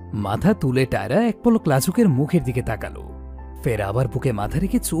 মাথা তুলে টায়রা এক পলক লাজুকের মুখের দিকে তাকালো, ফের আবার বুকে মাথা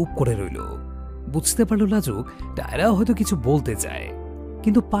রেখে চুপ করে রইল। বুঝতে পারল লাজুক টায়রা হয়তো কিছু বলতে চায়,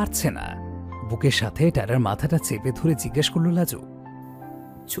 কিন্তু পারছে না। বুকের সাথে টায়রার মাথাটা চেপে ধরে জিজ্ঞেস করল লাজুক,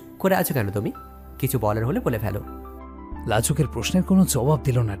 চুপ করে আছো কেন তুমি? কিছু বলার হলে বলে ফেলো। লাজুকের প্রশ্নের কোনো জবাব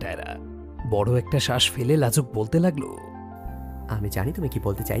দিল না টায়রা। বড় একটা শ্বাস ফেলে লাজুক বলতে লাগলো, আমি জানি তুমি কি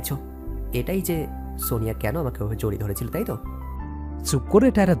বলতে চাইছো, এটাই যে সোনিয়া কেন আমাকে ওভাবে জড়িয়ে ধরেছিল, তাই তো? চুপ করে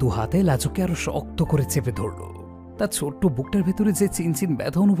টায়রা দু হাতে লাজুককে আরো শক্ত করে চেপে ধরল। তার ছোট্ট বুকটার ভেতরে যে চিনচিন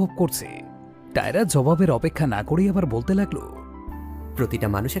ব্যথা অনুভব করছে। টায়রা জবাবের অপেক্ষা না করেই আবার বলতে লাগলো, প্রতিটা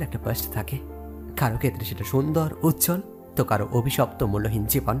মানুষের একটা পাস্ট থাকে, কারো ক্ষেত্রে সেটা সুন্দর উজ্জ্বল, তো কারো অভিশপ্ত মূল্যহীন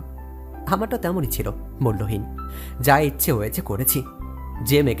জীবন। আমারটা তেমনই ছিল, মূল্যহীন। যা ইচ্ছে হয়েছে করেছি,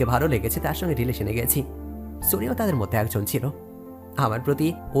 যে মেয়েকে ভালো লেগেছে তার সঙ্গে রিলেশনে গেছি। সোনিয়াও তাদের মধ্যে একজন ছিল। আমার প্রতি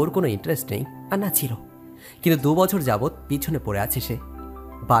ওর কোনো ইন্টারেস্ট নেই, আর না ছিল। কিন্তু 2 বছর যাবৎ পিছনে পড়ে আছে সে।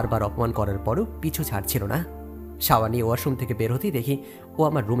 বারবার অপমান করার পরও পিছু ছাড়ছিল না। শাওয়ার নিয়ে ওয়াশরুম থেকে বের হতেই দেখি ও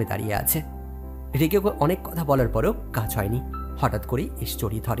আমার রুমে দাঁড়িয়ে আছে। রেগে অনেক কথা বলার পরেও কাজ হয়নি। হঠাৎ করেই এসে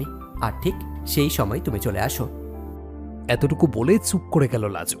জড়িয়ে ধরে, আর ঠিক সেই সময় তুমি চলে আসো। এতটুকু বলে চুপ করে গেল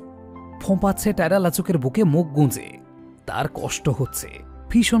লাজুক। ফোঁপাচ্ছে টায়রা লাজুকের বুকে মুখ গুঁজে। তার কষ্ট হচ্ছে,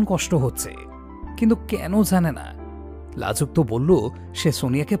 ভীষণ কষ্ট হচ্ছে, কিন্তু কেন জানে না। লাজুক তো বলল সে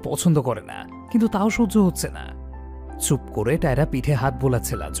সোনিয়াকে পছন্দ করে না, কিন্তু তাও সহ্য হচ্ছে না। চুপ করে টায়রা পিঠে হাত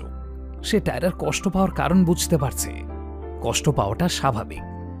বোলাচ্ছে লাজুক। সে টায়রার কষ্ট পাওয়ার কারণ বুঝতে পারছে। কষ্ট পাওয়াটা স্বাভাবিক।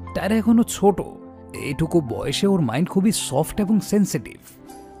 টায়রা এখনো ছোট, এইটুকু বয়সে ওর মাইন্ড খুবই সফট এবং সেন্সিটিভ,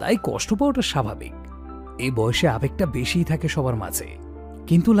 তাই কষ্ট পাওয়াটা স্বাভাবিক। এই বয়সে আবেগটা বেশিই থাকে সবার মাঝে,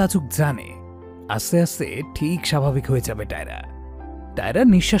 কিন্তু লাজুক জানে আস্তে আস্তে ঠিক স্বাভাবিক হয়ে যাবে টায়রা। টায়রার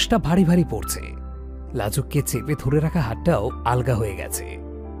নিঃশ্বাসটা ভারী ভারী পড়ছে। লাজুককে চেপে ধরে রাখা হাতটাও আলগা হয়ে গেছে।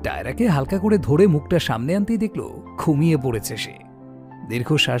 টায়রাকে হালকা করে ধরে মুখটা সামনে আনতেই দেখল ঘুমিয়ে পড়েছে সে।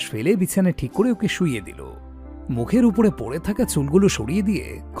 দীর্ঘশ্বাস ফেলে বিছানায় ঠিক করে ওকে শুইয়ে দিল। মুখের উপরে পড়ে থাকা চুলগুলো সরিয়ে দিয়ে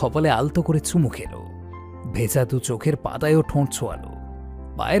কপালে আলতো করে চুমু খেল। ভেজা দু চোখের পাতায়ও ঠোঁট ছোয়ালো।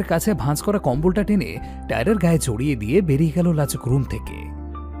 পায়ের কাছে ভাঁজ করা কম্বলটা টেনে টায়রার গায়ে জড়িয়ে দিয়ে বেরিয়ে গেল লাজুক রুম থেকে।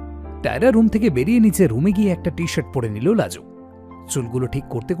 টায়রা রুম থেকে বেরিয়ে নিচে রুমে গিয়ে একটা টি শার্ট পরে নিল লাজুক। চুলগুলো ঠিক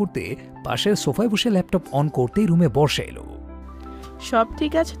করতে করতে পাশের সোফায় বসে ল্যাপটপ অন করতেই রুমে বর্ষা এলো। সব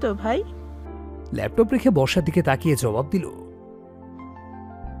ঠিক আছে তো ভাই? ল্যাপটপ রেখে বর্ষার দিকে তাকিয়ে জবাব দিল,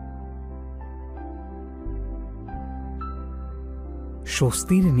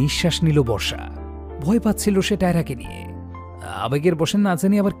 স্বস্তির নিঃশ্বাস নিল বর্ষা। ভয় পাচ্ছিল সে টায়রাকে নিয়ে। আবেগের বসে না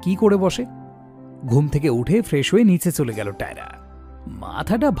জানি আবার কি করে বসে। ঘুম থেকে উঠে ফ্রেশ হয়ে নিচে চলে গেল টায়রা।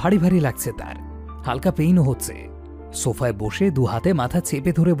 মাথাটা ভারী ভারী লাগছে তার, হালকা পেইনও হচ্ছে। সোফায় বসে দু হাতে মাথা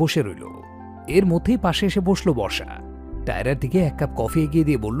চেপে ধরে বসে রইল। এর মধ্যেই পাশে এসে বসলো বর্ষা। টায়রার দিকে এক কাপ কফি এগিয়ে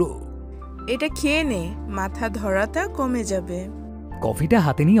দিয়ে বলল, এটা খেয়ে নে, মাথা ধরাটা কমে যাবে। কফিটা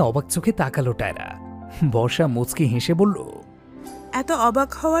হাতে নিয়ে অবাক চোখে তাকালো টায়রা। বর্ষা মুচকি হেসে বলল, এত অবাক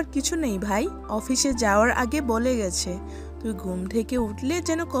হওয়ার কিছু নেই ভাই, অফিসে যাওয়ার আগে বলে গেছে তুই ঘুম থেকে উঠলে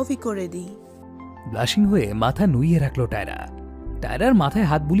যেন কফি করে দিই। ব্লাশিং হয়ে মাথা নুইয়ে রাখলো টায়রা। টায়রার মাথায়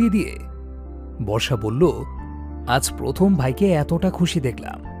হাত বুলিয়ে দিয়ে বর্ষা বলল, আজ প্রথম ভাইকে এতটা খুশি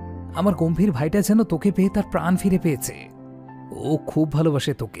দেখলাম। আমার গম্ভীর ভাইটা যেন তোকে পেয়ে তার প্রাণ ফিরে পেয়েছে। ও খুব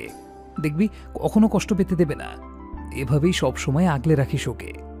ভালোবাসে তোকে, দেখবি কখনো কষ্ট পেতে দেবে না। এভাবেই সব সময় আগলে রাখিস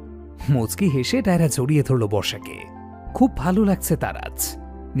ওকে। মুচকি হেসে টায়রা জড়িয়ে ধরল বর্ষাকে। খুব ভালো লাগছে তার আজ।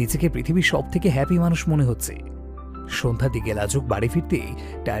 নিজেকে পৃথিবীর সব থেকে হ্যাপি মানুষ মনে হচ্ছে। সন্ধ্যার দিকে লাজুক বাড়ি ফিরতেই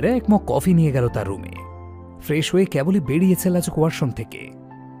টায়রা এক মগ কফি নিয়ে গেল তার রুমে। ফ্রেশ হয়ে কেবলই বেরিয়েছে লাজুক ওয়াশরুম থেকে।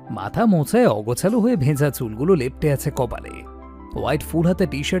 মাথা মোছায় অগোছালো হয়ে ভেজা চুলগুলো লেপটে আছে কপালে। হোয়াইট ফুল হাতে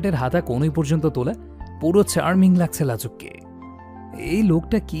টি শার্টের হাতা কোনই পর্যন্ত তোলা, পুরো চার্মিং লাগছে লাজুককে। এই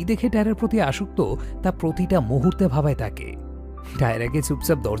লোকটা কি দেখে টায়রার প্রতি আসক্ত তা প্রতিটা মুহূর্তে ভাবায় তাকে। টায়রাকে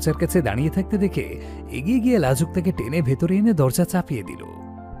চুপচাপ দরজার কাছে দাঁড়িয়ে থাকতে দেখে এগিয়ে গিয়ে লাজুক তাকে টেনে ভেতরে এনে দরজা চাপিয়ে দিল।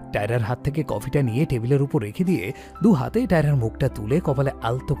 টায়রার হাত থেকে কফিটা নিয়ে টেবিলের উপর রেখে দিয়ে দু হাতে টায়রার মুখটা তুলে কপালে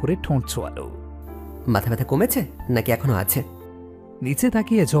আলতো করে ঠোঁট ছোয়ালো। মাথা ব্যথা কমেছে নাকি এখনো আছে? নিচে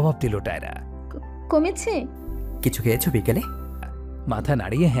তাকিয়ে জবাব দিল টায়রা, কমেছে। কিছু খেয়েছো বিকেলে? মাথা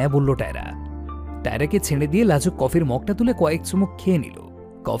নাড়িয়ে হ্যাঁ বলল টায়রা। টায়রাকে ছেড়ে দিয়ে লাজুক কফির মগটা তুলে কয়েক চুমুক খেয়ে নিল।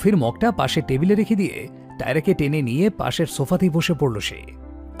 কফির মগটা পাশের টেবিলে রেখে দিয়ে টায়রাকে টেনে নিয়ে পাশের সোফাতেই বসে পড়ল সে।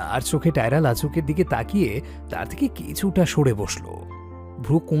 আর চোখে টায়রা লাজুকের দিকে তাকিয়ে তার থেকে কিছুটা সরে বসল।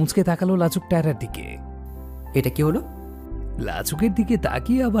 ভ্রু কুঁচকে তাকালো লাজুক টায়রার দিকে। এটা কি হলো? লাজুকের দিকে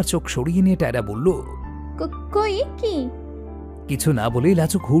তাকিয়ে আবার চোখ সরিয়ে নিয়ে টায়রা বলল, কই কি? কিছু না বলেই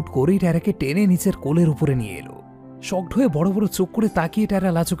লাজুক হুট করেই টায়রাকে টেনে নিচের কোলের উপরে নিয়ে এলো। শক্ট হয়ে বড় বড় চোখ করে তাকিয়ে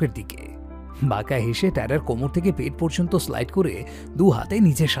টায়রা লাজুকের দিকে। বাঁকা হেসে টায়রার কোমর থেকে পেট পর্যন্ত স্লাইড করে দু হাতে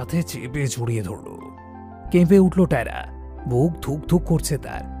নিজের সাথে চেপে জড়িয়ে ধরল। কেঁপে উঠল টায়রা। বুক ধুক ধুক করছে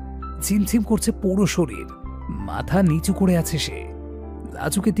তার, ঝিমঝিম করছে পুরো শরীর। মাথা নিচু করে আছে সে।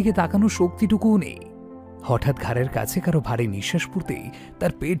 লাজুকের দিকে তাকানোর শক্তিটুকুও নেই। হঠাৎ ঘাড়ের কাছে কারো ভারী নিঃশ্বাস পড়তেই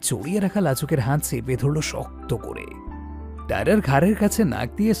তার পেট জড়িয়ে রাখা লাজুকের হাত চেপে ধরল শক্ত করে। টায়রার ঘাড়ের কাছে নাক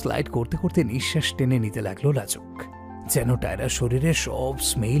দিয়ে স্লাইড করতে করতে নিঃশ্বাস টেনে নিতে লাগলো লাজুক, যেন টায়রার শরীরের সব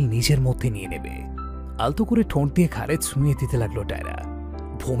স্মেল নিজের মধ্যে নিয়ে নেবে। আলতো করে ঠোঁট দিয়ে ঘাড়ে ছুঁয়ে দিতে লাগলো টায়রা।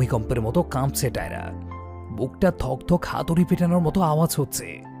 ভূমিকম্পের মতো কাঁপছে টায়রা। বুকটা থক থক হাতুড়ি পেটানোর মতো আওয়াজ হচ্ছে।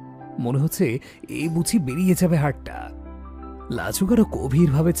 মনে হচ্ছে এই বুঝি বেরিয়ে যাবে হাড়টা। লাজুক আরো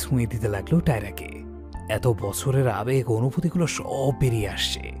গভীরভাবে ছুঁয়ে দিতে লাগলো টায়রাকে। এত বছরের আবেগ অনুভূতিগুলো সব বেরিয়ে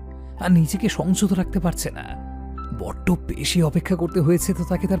আসছে, আর নিজেকে সংযত রাখতে পারছে না। বড্ড বেশি অপেক্ষা করতে হয়েছে তো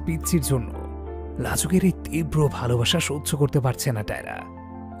তাকে তার পিচ্ছির জন্য। লাজুকের এই তীব্র ভালোবাসা সহ্য করতে পারছে না টায়রা।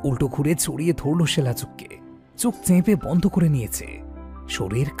 উল্টো ঘুরে ছড়িয়ে ধরল সে লাজুককে। চোখ চেপে বন্ধ করে নিয়েছে।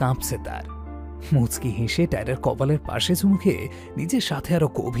 শরীর কাঁপছে তার। মুচকি হেসে টায়রার কপালের পাশে চুমুকে নিজের সাথে আরো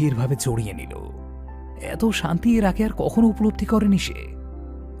গভীরভাবে জড়িয়ে নিল। এত শান্তি এর আগে আর কখনো উপলব্ধি করেনি সে।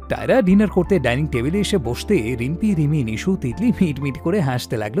 টায়রা ডিনার করতে ডাইনিং টেবিলে এসে বসতে রিম্পি, রিমি, নিশু, তিতলি মিট মিট করে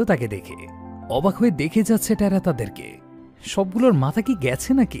হাসতে লাগলো তাকে দেখে। অবাক হয়ে দেখে যাচ্ছে টায়রা তাদেরকে। সবগুলোর মাথা কি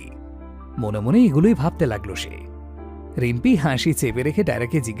গেছে নাকি? মনে মনে এগুলোই ভাবতে লাগলো সে। রিম্পি হাসি চেপে রেখে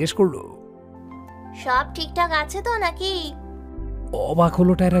টায়রাকে জিজ্ঞেস করলো, সব ঠিকঠাক আছে তো নাকি? অবাক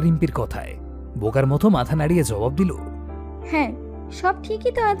হলো টায়রা রিম্পির কথায়। বোকার মতো মাথা নাড়িয়ে জবাব দিল, হ্যাঁ সব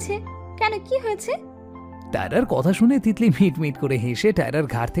ঠিকই তো আছে। কেন, কি হয়েছে? টায়রার কথা শুনে তিতলি মিট মিট করে হেসে টায়রার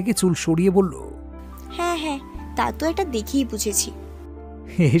ঘাড় থেকে চুল সরিয়ে বলল, হ্যাঁ হ্যাঁ, তা তো এটা দেখেই বুঝেছি।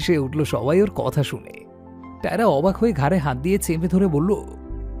 হেসে উঠল সবাই ওর কথা শুনে। টায়রা অবাক হয়ে ঘাড়ে হাত দিয়ে চেপে ধরে বলল,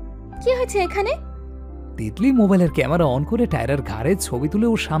 কি হয়েছে এখানে? তিতলি মোবাইলের ক্যামেরা অন করে টায়রার ঘাড়ে ছবি তুলে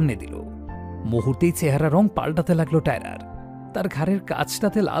ওর সামনে দিল। মুহূর্তেই চেহারা রং পাল্টাতে লাগলো টায়রার। তার ঘাড়ের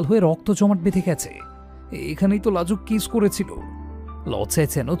কাছটাতে লাল হয়ে রক্ত জমাট বেঁধে গেছে। এখানেই তো লাজুক কিস করেছিল। লজ্জায়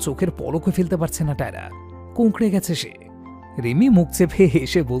যেন চোখের পলকে ফেলতে পারছে না টায়রা, কুঁকড়ে গেছে সে। রিমি মুখ চেপে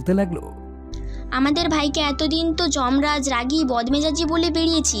হেসে বলতে লাগলো, আমাদের ভাইকে এতদিন তো জমরাজ, রাগী, বদমেজাজি বলে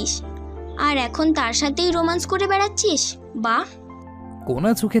বেরিয়েছিস, আর এখন তার সাথেই রোমান্স করে বেড়াচ্ছিস। বাহ।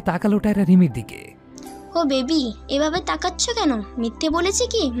 কোনা চোখে তাকালো টায়রা রিমির দিকে। ও বেবি, এভাবে তাকাচ্ছ কেন? মিথ্যে বলেছি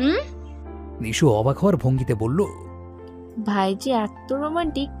কি? নিশু অবাক হওয়ার ভঙ্গিতে বলল, ভাই যে এত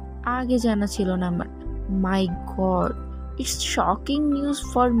রোমান্টিক আগে জানা ছিল না আমার। মাই god, it's shocking news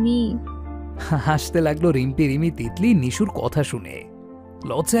for me. হাসতে লাগলো রিমি তিতলি নিশুর কথা শুনে।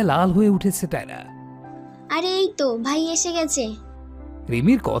 লজ্জায় লাল হয়ে উঠেছে টায়রা। আরে এই তো ভাই এসে গেছে।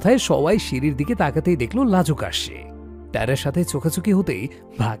 রিমির কথায় সবাই সিঁড়ির দিকে তাকাতেই দেখলো লাজুক আসছে। টায়রার সাথে চোখাচোখি হতেই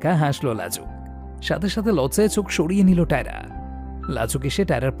ভাকা হাসলো লাজুক। সাথে সাথে লজ্জায় চোখ সরিয়ে নিল টায়রা। লাজুক এসে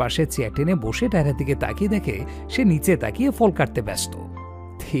টায়রার পাশে চেয়ার টেনে বসে টায়রার দিকে তাকিয়ে দেখে সে নিচে তাকিয়ে ফল কাটতে ব্যস্ত।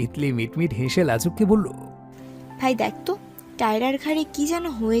 তিতলি মিটমিট হেসে লাজুককে বলল, ভাই দেখ তো টায়রার ঘাড়ে কি যেন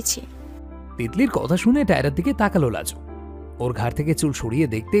হয়েছে। তিতলির কথা শুনে টায়রার দিকে তাকালো লাজুক। ওর ঘাড় থেকে চুল সরিয়ে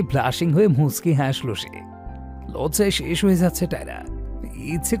দেখতে ব্লাশিং হয়ে মুচকি হাসলো সে। লজ্জায় শেষ হয়ে যাচ্ছে টায়রা।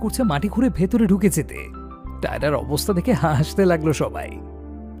 ইচ্ছে করছে মাটি খুঁড়ে ভেতরে ঢুকে যেতে। টায়রার অবস্থা দেখে হাসতে লাগলো সবাই।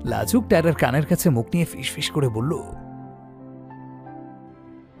 লাজুক টায়রার কানের কাছে মুখ নিয়ে ফিসফিস করে বলল,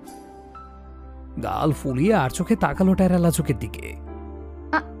 গাল ফুলিয়ে আর চোখে তাকালো টায়রা লাজুকের দিকে।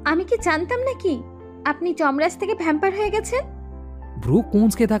 আমি কি জানতাম নাকি আপনি যমরাজ থেকে ভ্যাম্পায়ার হয়ে গেছেন? ভ্রু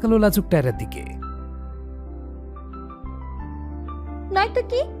কুঁচকে তাকালো লাজুক টায়রার দিকে। নয়তো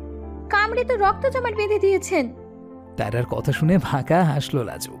কি, কামড়ে তো রক্ত জমাট বেঁধে দিয়েছেন। টায়রার কথা শুনে ভাঁকা হাসলো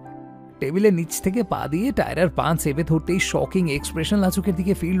লাজুক। টেবিলের নিচ থেকে পা দিয়ে টায়রার পা চেপে ধরতেই শকিং এক্সপ্রেশন লাজুকের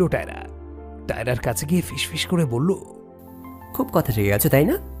দিকে ফিরল টায়রা। টায়রার কাছে গিয়ে ফিসফিস করে বলল, খুব কথা জেগে আছে তাই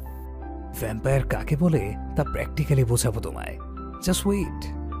না? ভ্যাম্পায়ার কাকে বলে তা প্র্যাকটিক্যালি বোঝাবো তোমায়, জাস্ট ওয়েট।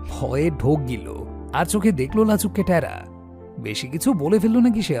 ভয়ে ঢোক গিল আর চোখে দেখলো লাজুককে টায়রা। বেশি কিছু বলে ফেললো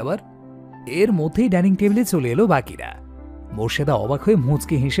নাকি সে আবার। এর মধ্যেই ডাইনিং টেবিলে চলে এলো বাকিরা। মোর্শেদা অবাক হয়ে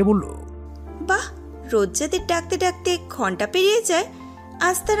মুচকে হেসে বলল, বাহ, রোজ যাদের ডাকতে ডাকতে ঘন্টা পেরিয়ে যায়,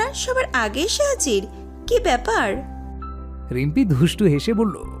 আজ তারা সবার আগে এসে হাজির। কি ব্যাপার? রিম্পি দুষ্টু হেসে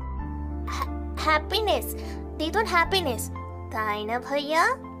বলল, হ্যাপিনেস, দ্বিগুণ হ্যাপিনেস, তাই না ভাইয়া?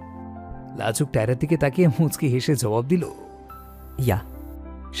 লাজুক টায়রার দিকে তাকিয়ে মুচকি হেসে জবাব দিল, ইয়া।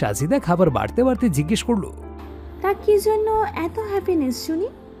 সাজিদা খাবার বাড়তে বাড়তে জিজ্ঞেস করলো, তা কি জন্য এত হ্যাপিনেস শুনি?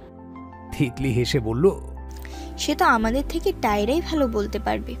 তিতলি হেসে বলল, সে তো আমাদের থেকে টায়রাই ভালো বলতে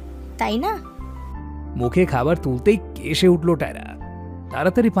পারবে, তাই না? মুখে খাবার তুলতেই কেসে উঠল টায়রা।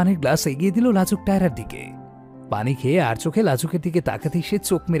 তাড়াতাড়ি পানির গ্লাস এগিয়ে দিল লাজুক টায়রার দিকে। পানি খেয়ে আর চোখে লাজুকের দিকে তাকাতেই সে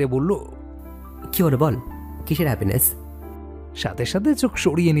চোখ মেরে বলল, কি হলো বল, কিসের হ্যাপিনেস? সাথে সাথে চোখ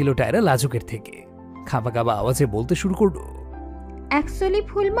সরিয়ে নিল টায়রা লাজুকের থেকে। খাবা খাবা আওয়াজে বলতে শুরু করলো, অ্যাকচুয়ালি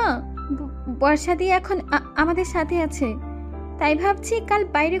ফুলমা, বর্ষাদি এখন আমাদের সাথে আছে, তাই ভাবছি কাল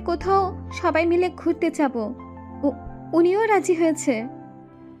বাইরে কোথাও সবাই মিলে ঘুরতে যাব। উনিও রাজি হয়েছে।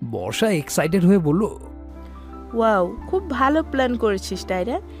 বর্ষা এক্সাইটেড হয়ে বলল, ওয়াও, খুব ভালো প্ল্যান করেছিস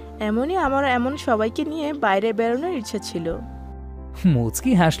টায়রা। এমনই আমার এমন সবাইকে নিয়ে বাইরে বেরোনোর ইচ্ছা ছিল।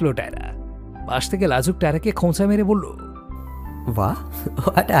 মুচকি হাসলো টায়রা। পাশ থেকে লাজুক টায়রাকে খোঁচা মেরে বলল, বাহ,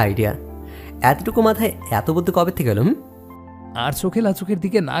 হোয়াট আইডিয়া। এতটুকু মাথায় এত বুদ্ধি কবে থেকে গেল? আর চোখে লাজুকের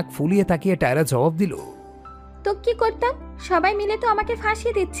দিকে নাক ফুলিয়ে তাকিয়ে টায়রা জবাব দিল, তো কি করতাম, সবাই মিলে তো আমাকে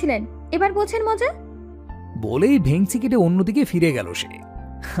ফাঁসিয়ে দিচ্ছিলেন, এবার বোঝেন মজা। বলেই ভেঙচি কেটে অন্যদিকে ফিরে গেল সে।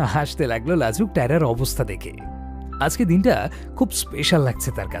 হাসতে লাগলো লাজুক টায়রার অবস্থা দেখে। আজকে দিনটা খুব স্পেশাল লাগছে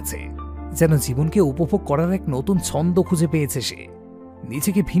তার কাছে, যেন জীবনকে উপভোগ করার এক নতুন ছন্দ খুঁজে পেয়েছে সে।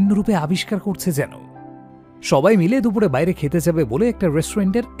 নিজেকে ভিন্ন রূপে আবিষ্কার করছে যেন। সবাই মিলে দুপুরে বাইরে খেতে যাবে বলে একটা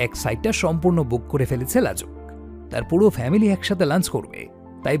রেস্টুরেন্টের এক সাইডটা সম্পূর্ণ বুক করে ফেলেছে লাজুক। তার পুরো ফ্যামিলি একসাথে লাঞ্চ করবে,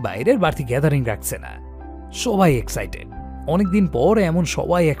 তাই বাইরের বাড়তি গ্যাদারিং রাখছে না। সবাই এক্সাইটেড, অনেকদিন পর এমন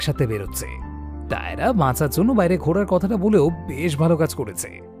সবাই একসাথে বেরোচ্ছে। টায়রা বাঁচার জন্য বাইরে ঘোরার কথাটা বলেও বেশ ভালো কাজ করেছে।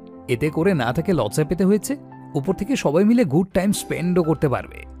 এতে করে না থেকে লজ্জা পেতে হয়েছে, উপর থেকে সবাই মিলে গুড টাইম স্পেন্ডও করতে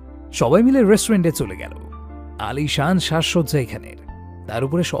পারবে। সবাই মিলে রেস্টুরেন্টে চলে গেল। আলিশান সাজসজ্জা এখানের, তার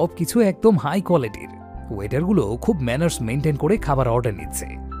উপরে সবকিছু একদম হাই কোয়ালিটির। ওয়েটারগুলো খুব ম্যানার্স মেনটেন করে খাবার অর্ডার নিচ্ছে।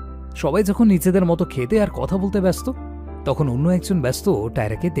 সবাই যখন নিজেদের মতো খেতে আর কথা বলতে ব্যস্ত, তখন অন্য একজন ব্যস্ত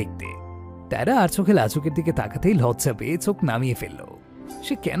টায়রাকে দেখতে। টায়রা আর চোখে লাজুকের দিকে তাকাতেই লজ্জা পেয়ে চোখ নামিয়ে ফেলল।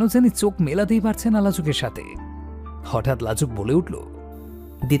 সে কেন জানি চোখ মেলাতেই পারছে না লাজুকের সাথে। হঠাৎ লাজুক বলে উঠল,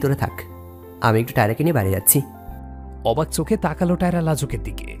 দিতরে থাক, আমি একটু টায়রাকে নিয়ে বাড়ি যাচ্ছি। অবাক চোখে তাকালো টায়রা লাজুকের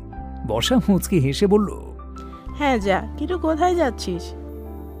দিকে। বর্ষা মুচকি হেসে বলল, হ্যাঁ যা, কিন্তু কোথায় যাচ্ছিস?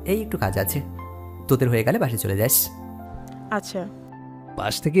 এই একটু কাজ আছে, তোদের হয়ে গেলে বাসে চলে যাস। আচ্ছা।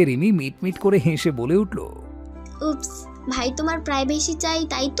 পাশ থেকে রিমি মিট মিট করে হেসে বলে উঠল, উপস, ভাই তোমার প্রাইভেসি চাই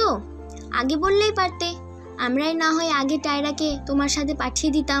তাই তো? আগে বললেই পারতে, আমরাই না হয় আগে টায়রাকে তোমার সাথে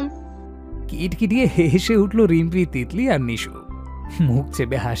পাঠিয়ে দিতাম। কিটকিটিয়ে হেসে উঠল রিম্পি, তিতলি আর নিশু। মুখ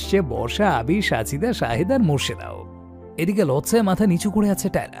চেপে হাসছে বর্ষা, আবির, সাজিদা, শাহেদ আর মোর্শেদাও। এদিকে লজ্জায় মাথা নিচু করে আছে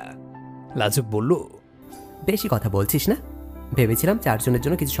টায়রা। লাজুক বলল, বেশি কথা বলছিস না? ভেবেছিলাম 4 জনের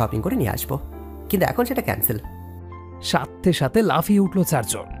জন্য কিছু শপিং করে নিয়ে আসবো, কিন্তু এখন সেটা ক্যান্সেল। সাথে সাথে লাফিয়ে উঠল 4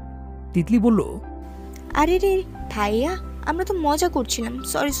 জন। তিতলি বলল, আরে রে ভাইয়া, আমরা তো মজা করছিলাম,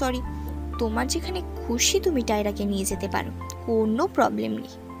 সরি সরি। তোমার যেখানে খুশি তুমি টায়রাকে নিয়ে যেতে পারো, কোনো প্রবলেম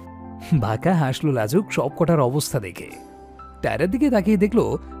নেই। ভাকা হাসলো লাজুক সব কটার অবস্থা দেখে। টায়রার দিকে তাকিয়ে দেখলো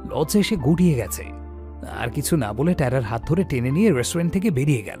লজ্জা এসে গুটিয়ে গেছে। আর কিছু না বলে টায়রার হাত ধরে টেনে নিয়ে রেস্টুরেন্ট থেকে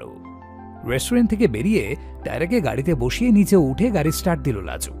বেরিয়ে গেল। রেস্টুরেন্ট থেকে বেরিয়ে টায়রাকে গাড়িতে বসিয়ে নিচে উঠে গাড়ি স্টার্ট দিল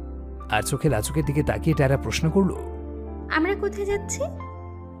লাজু। আর চোখে লাজুকের দিকে তাকিয়ে টায়রা প্রশ্ন করল, আমরা কোথায় যাচ্ছি?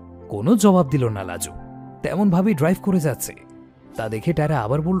 কোনো জবাব দিল না লাজু, তেমন ভাবেই ড্রাইভ করে যাচ্ছে। তা দেখে টায়রা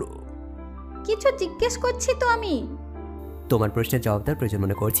আবার বলল, কিছু জিজ্ঞেস করছি তো আমি। তোমার প্রশ্নের জবাব দেওয়ার প্রয়োজন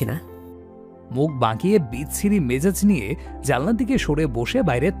মনে করছি না। মুখ বাঁকিয়ে বিচ্ছিরি মেজাজ নিয়ে জানলার দিকে সরে বসে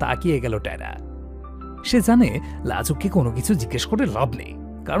বাইরে তাকিয়ে গেল টায়রা। সে জানে লাজুককে কোনো কিছু জিজ্ঞেস করে লাভ নেই,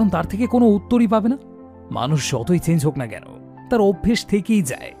 কারণ তার থেকে কোনো উত্তরই পাবে না। মানুষ যতই চেঞ্জ হোক না কেন তার অভ্যেস থেকেই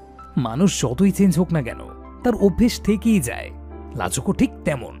যায়। মানুষ যতই চেঞ্জ হোক না কেন তার অভ্যেস থেকেই যায়। লাজুকও ঠিক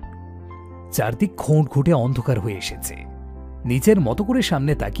তেমন। চারদিক খুঁট ঘুটে অন্ধকার হয়ে এসেছে। নিজের মতো করে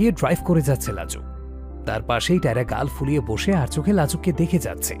সামনে তাকিয়ে ড্রাইভ করে যাচ্ছে লাজুক। তার পাশেই টায়রা গাল ফুলিয়ে বসে আর চোখে লাজুককে দেখে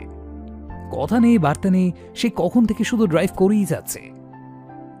যাচ্ছে। কথা নেই, বার্তা নেই, সে কখন থেকে শুধু ড্রাইভ করেই যাচ্ছে।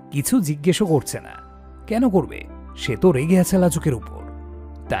 কিছু জিজ্ঞেসও করছে না। কেন করবে? সে তো রেগে আছে লাজুকের উপর।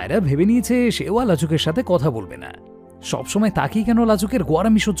 টায়রা ভেবে নিয়েছে সেও লাজুকের সাথে কথা বলবে না। সবসময় তাকেই কেন লাজুকের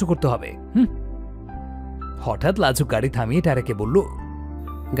গোয়ারামি সহ্য করতে হবে? হঠাৎ লাজুক গাড়ি থামিয়ে টায়রাকে বলল,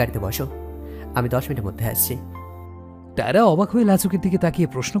 গাড়িতে বসো, আমি 10 মিনিটের মধ্যে আসছি। টায়রা অবাক হয়ে লাজুকের দিকে তাকিয়ে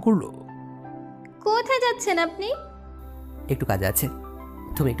প্রশ্ন করল, কোথায় যাচ্ছেন আপনি? একটু কাজ আছে,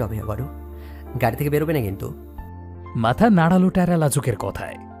 তুমি একটু অপেক্ষা করো, গাড়ি থেকে বেরোবে না কিন্তু। মাথা নাড়ালো টায়রা লাজুকের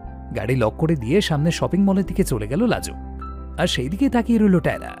কথায়। গাড়ি লক করে দিয়ে সামনে শপিং মলের দিকে চলে গেল লাজুক। আর সেই দিকে তাকিয়ে রইল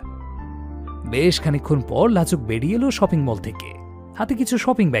টায়রা। বেশ খানিকক্ষণ পর লাজুক বেরিয়ে এলো শপিং মল থেকে, হাতে কিছু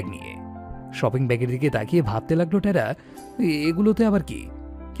শপিং ব্যাগ নিয়ে। শপিং ব্যাগের দিকে তাকিয়ে ভাবতে লাগলো টায়রা, এগুলোতে আবার কি?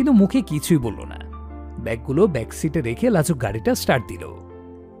 কিন্তু মুখে কিছুই বলল না। ব্যাগগুলো ব্যাক সিটে রেখে লাজুক গাড়িটা স্টার্ট দিল।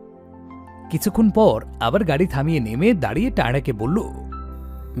 কিছুক্ষণ পর আবার গাড়ি থামিয়ে নেমে দাঁড়িয়ে টায়রাকে বলল,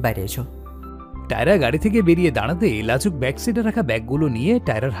 বাইরে এসো। টায়রা গাড়ি থেকে বেরিয়ে দাঁড়াতে লাজুক ব্যাক সিটে রাখা ব্যাগগুলো নিয়ে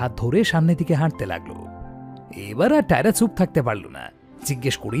টায়রার হাত ধরে সামনের দিকে হাঁটতে লাগলো। এবার আর টায়রা চুপ থাকতে পারল না,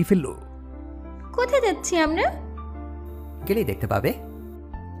 জিজ্ঞেস করেই ফেলল, কোথায় যাচ্ছি আমরা? গেলেই দেখতে পাবে।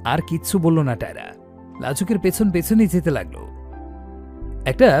 আর কিচ্ছু বলল না টায়রা, লাজুকের পেছন পেছনেই যেতে লাগলো।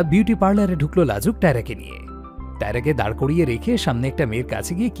 একটা বিউটি পার্লারে ঢুকলো লাজুক টায়রাকে নিয়ে। টায়রাকে দাঁড় করিয়ে রেখে সামনে একটা মেয়ের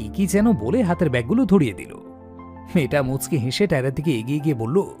কাছে গিয়ে কি কি যেন বলে হাতের ব্যাগগুলো ধরিয়ে দিল। মেয়েটা মুচকে হেসে টায়রার দিকে এগিয়ে গিয়ে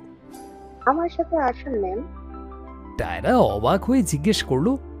বলল, আমার সাথে আসুন ম্যাম। টায়রা অবাক হয়ে জিজ্ঞেস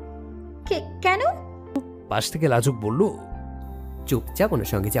করলো, কেন? পাশ থেকে লাজুক বলল, চুপচাপ ওনার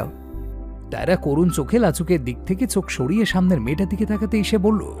সঙ্গে যাও। টায়রা করুণ চোখে লাজুকের দিক থেকে চোখ সরিয়ে সামনের মেয়েটার দিকে তাকাতে এসে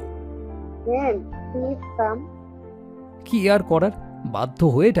বলল, ম্যাম প্লিজ কাম। কি আর করার, বাধ্য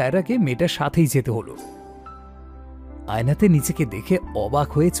হয়ে টায়রাকে মেয়েটার সাথেই যেতে হলো। আয়নাতে নিজেকে দেখে অবাক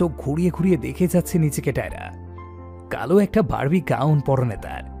হয়ে চোখ ঘুরিয়ে ঘুরিয়ে দেখে যাচ্ছে নিজেকে টায়রা। কালো একটা বারবি গাউন পরনে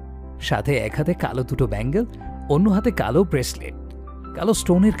তার, সাথে এক হাতে কালো দুটো ব্যাঙ্গেল, অন্য হাতে কালো ব্রেসলেট, কালো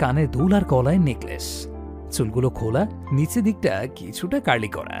স্টোনের কানের দুল আর গলায় নেকলেস। চুলগুলো খোলা, নিচে দিকটা কিছুটা কার্লি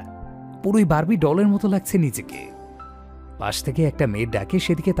করা, পুরোই বারবি ডলের মতো লাগছে নিজেকে। পাশ থেকে একটা মেয়ের ডাকে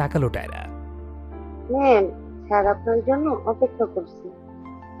সেদিকে তাকালো টায়রা। ম্যাম স্যার আপনার জন্য অপেক্ষা করছি।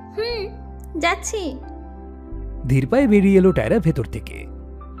 যাচ্ছি। ধীর পায়ে বেরিয়ে এলো টায়রা ভেতর থেকে।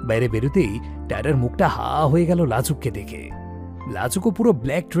 বাইরে বেরোতেই টায়রার মুখটা হা হয়ে গেল লাজুককে দেখে। লাজুকও পুরো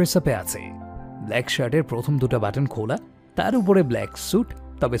ব্ল্যাক ড্রেস আপে আছে। ব্ল্যাক শার্টের প্রথম দুটো বাটন খোলা, তার উপরে ব্ল্যাক স্যুট,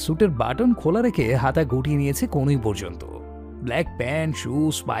 তবে স্যুটের বাটন খোলা রেখে হাতা গুটিয়ে নিয়েছে কোনই পর্যন্ত। ব্ল্যাক প্যান্ট, শু,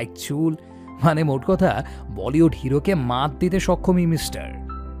 স্পাইক চুল, মানে মোট কথা বলিউড হিরোকে মাত দিতে সক্ষমই মিস্টার।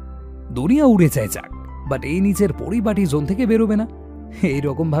 দুনিয়া উড়ে যায় যাক, বাট এই নিজের পরিপাটি জোন থেকে বেরোবে না।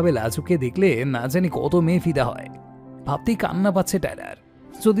 এইরকম ভাবে লাজুককে দেখলে না জানি কত মেয়ে ফিদা হয়। ভাবতেই কান্না পাচ্ছে টায়রার,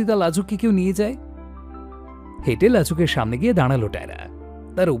 যদি তা লাজুককে কেউ নিয়ে যায়। হেঁটে লাজুকের সামনে গিয়ে দাঁড়ালো টায়রা।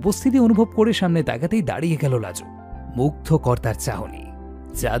 তার উপস্থিতি অনুভব করে সামনে তাকাতেই দাঁড়িয়ে গেল লাজুক, মুগ্ধ কর্তার চাহনি।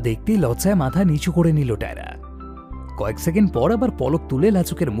 যা দেখতেই লজ্জায় মাথা নিচু করে নিল টায়রা। কয়েক সেকেন্ড পর আবার পলক তুলে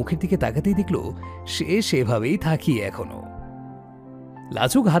লাজুকের মুখের দিকে তাকাতেই দেখল সে সেভাবেই থাকিয়ে এখনো।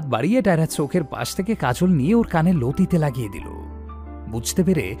 লাজুক হাত বাড়িয়ে টায়রার চোখের পাশ থেকে কাজল নিয়ে ওর কানে লতিতে লাগিয়ে দিল। বুঝতে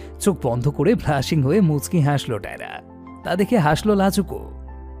পেরে চোখ বন্ধ করে ব্লাশিং হয়ে মুচকি হাসলো টায়রা। তা দেখে হাসলো লাজুকও।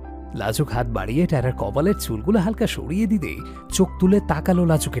 লাজুক হাত বাড়িয়ে টায়রার কপালের চুলগুলো হালকা সরিয়ে দিতেই চোখ তুলে তাকালো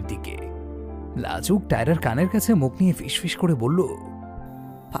লাজুকের দিকে। লাজুক টায়রার কানের কাছে মুখ নিয়ে ফিসফিস করে বলল,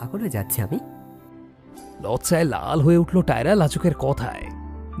 পাগল হয়ে যাচ্ছে আমি। লজ্জায় লাল হয়ে উঠল টায়রা লাজুকের কথায়।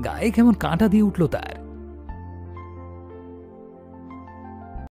 গায়ে কেমন কাঁটা দিয়ে উঠল তার।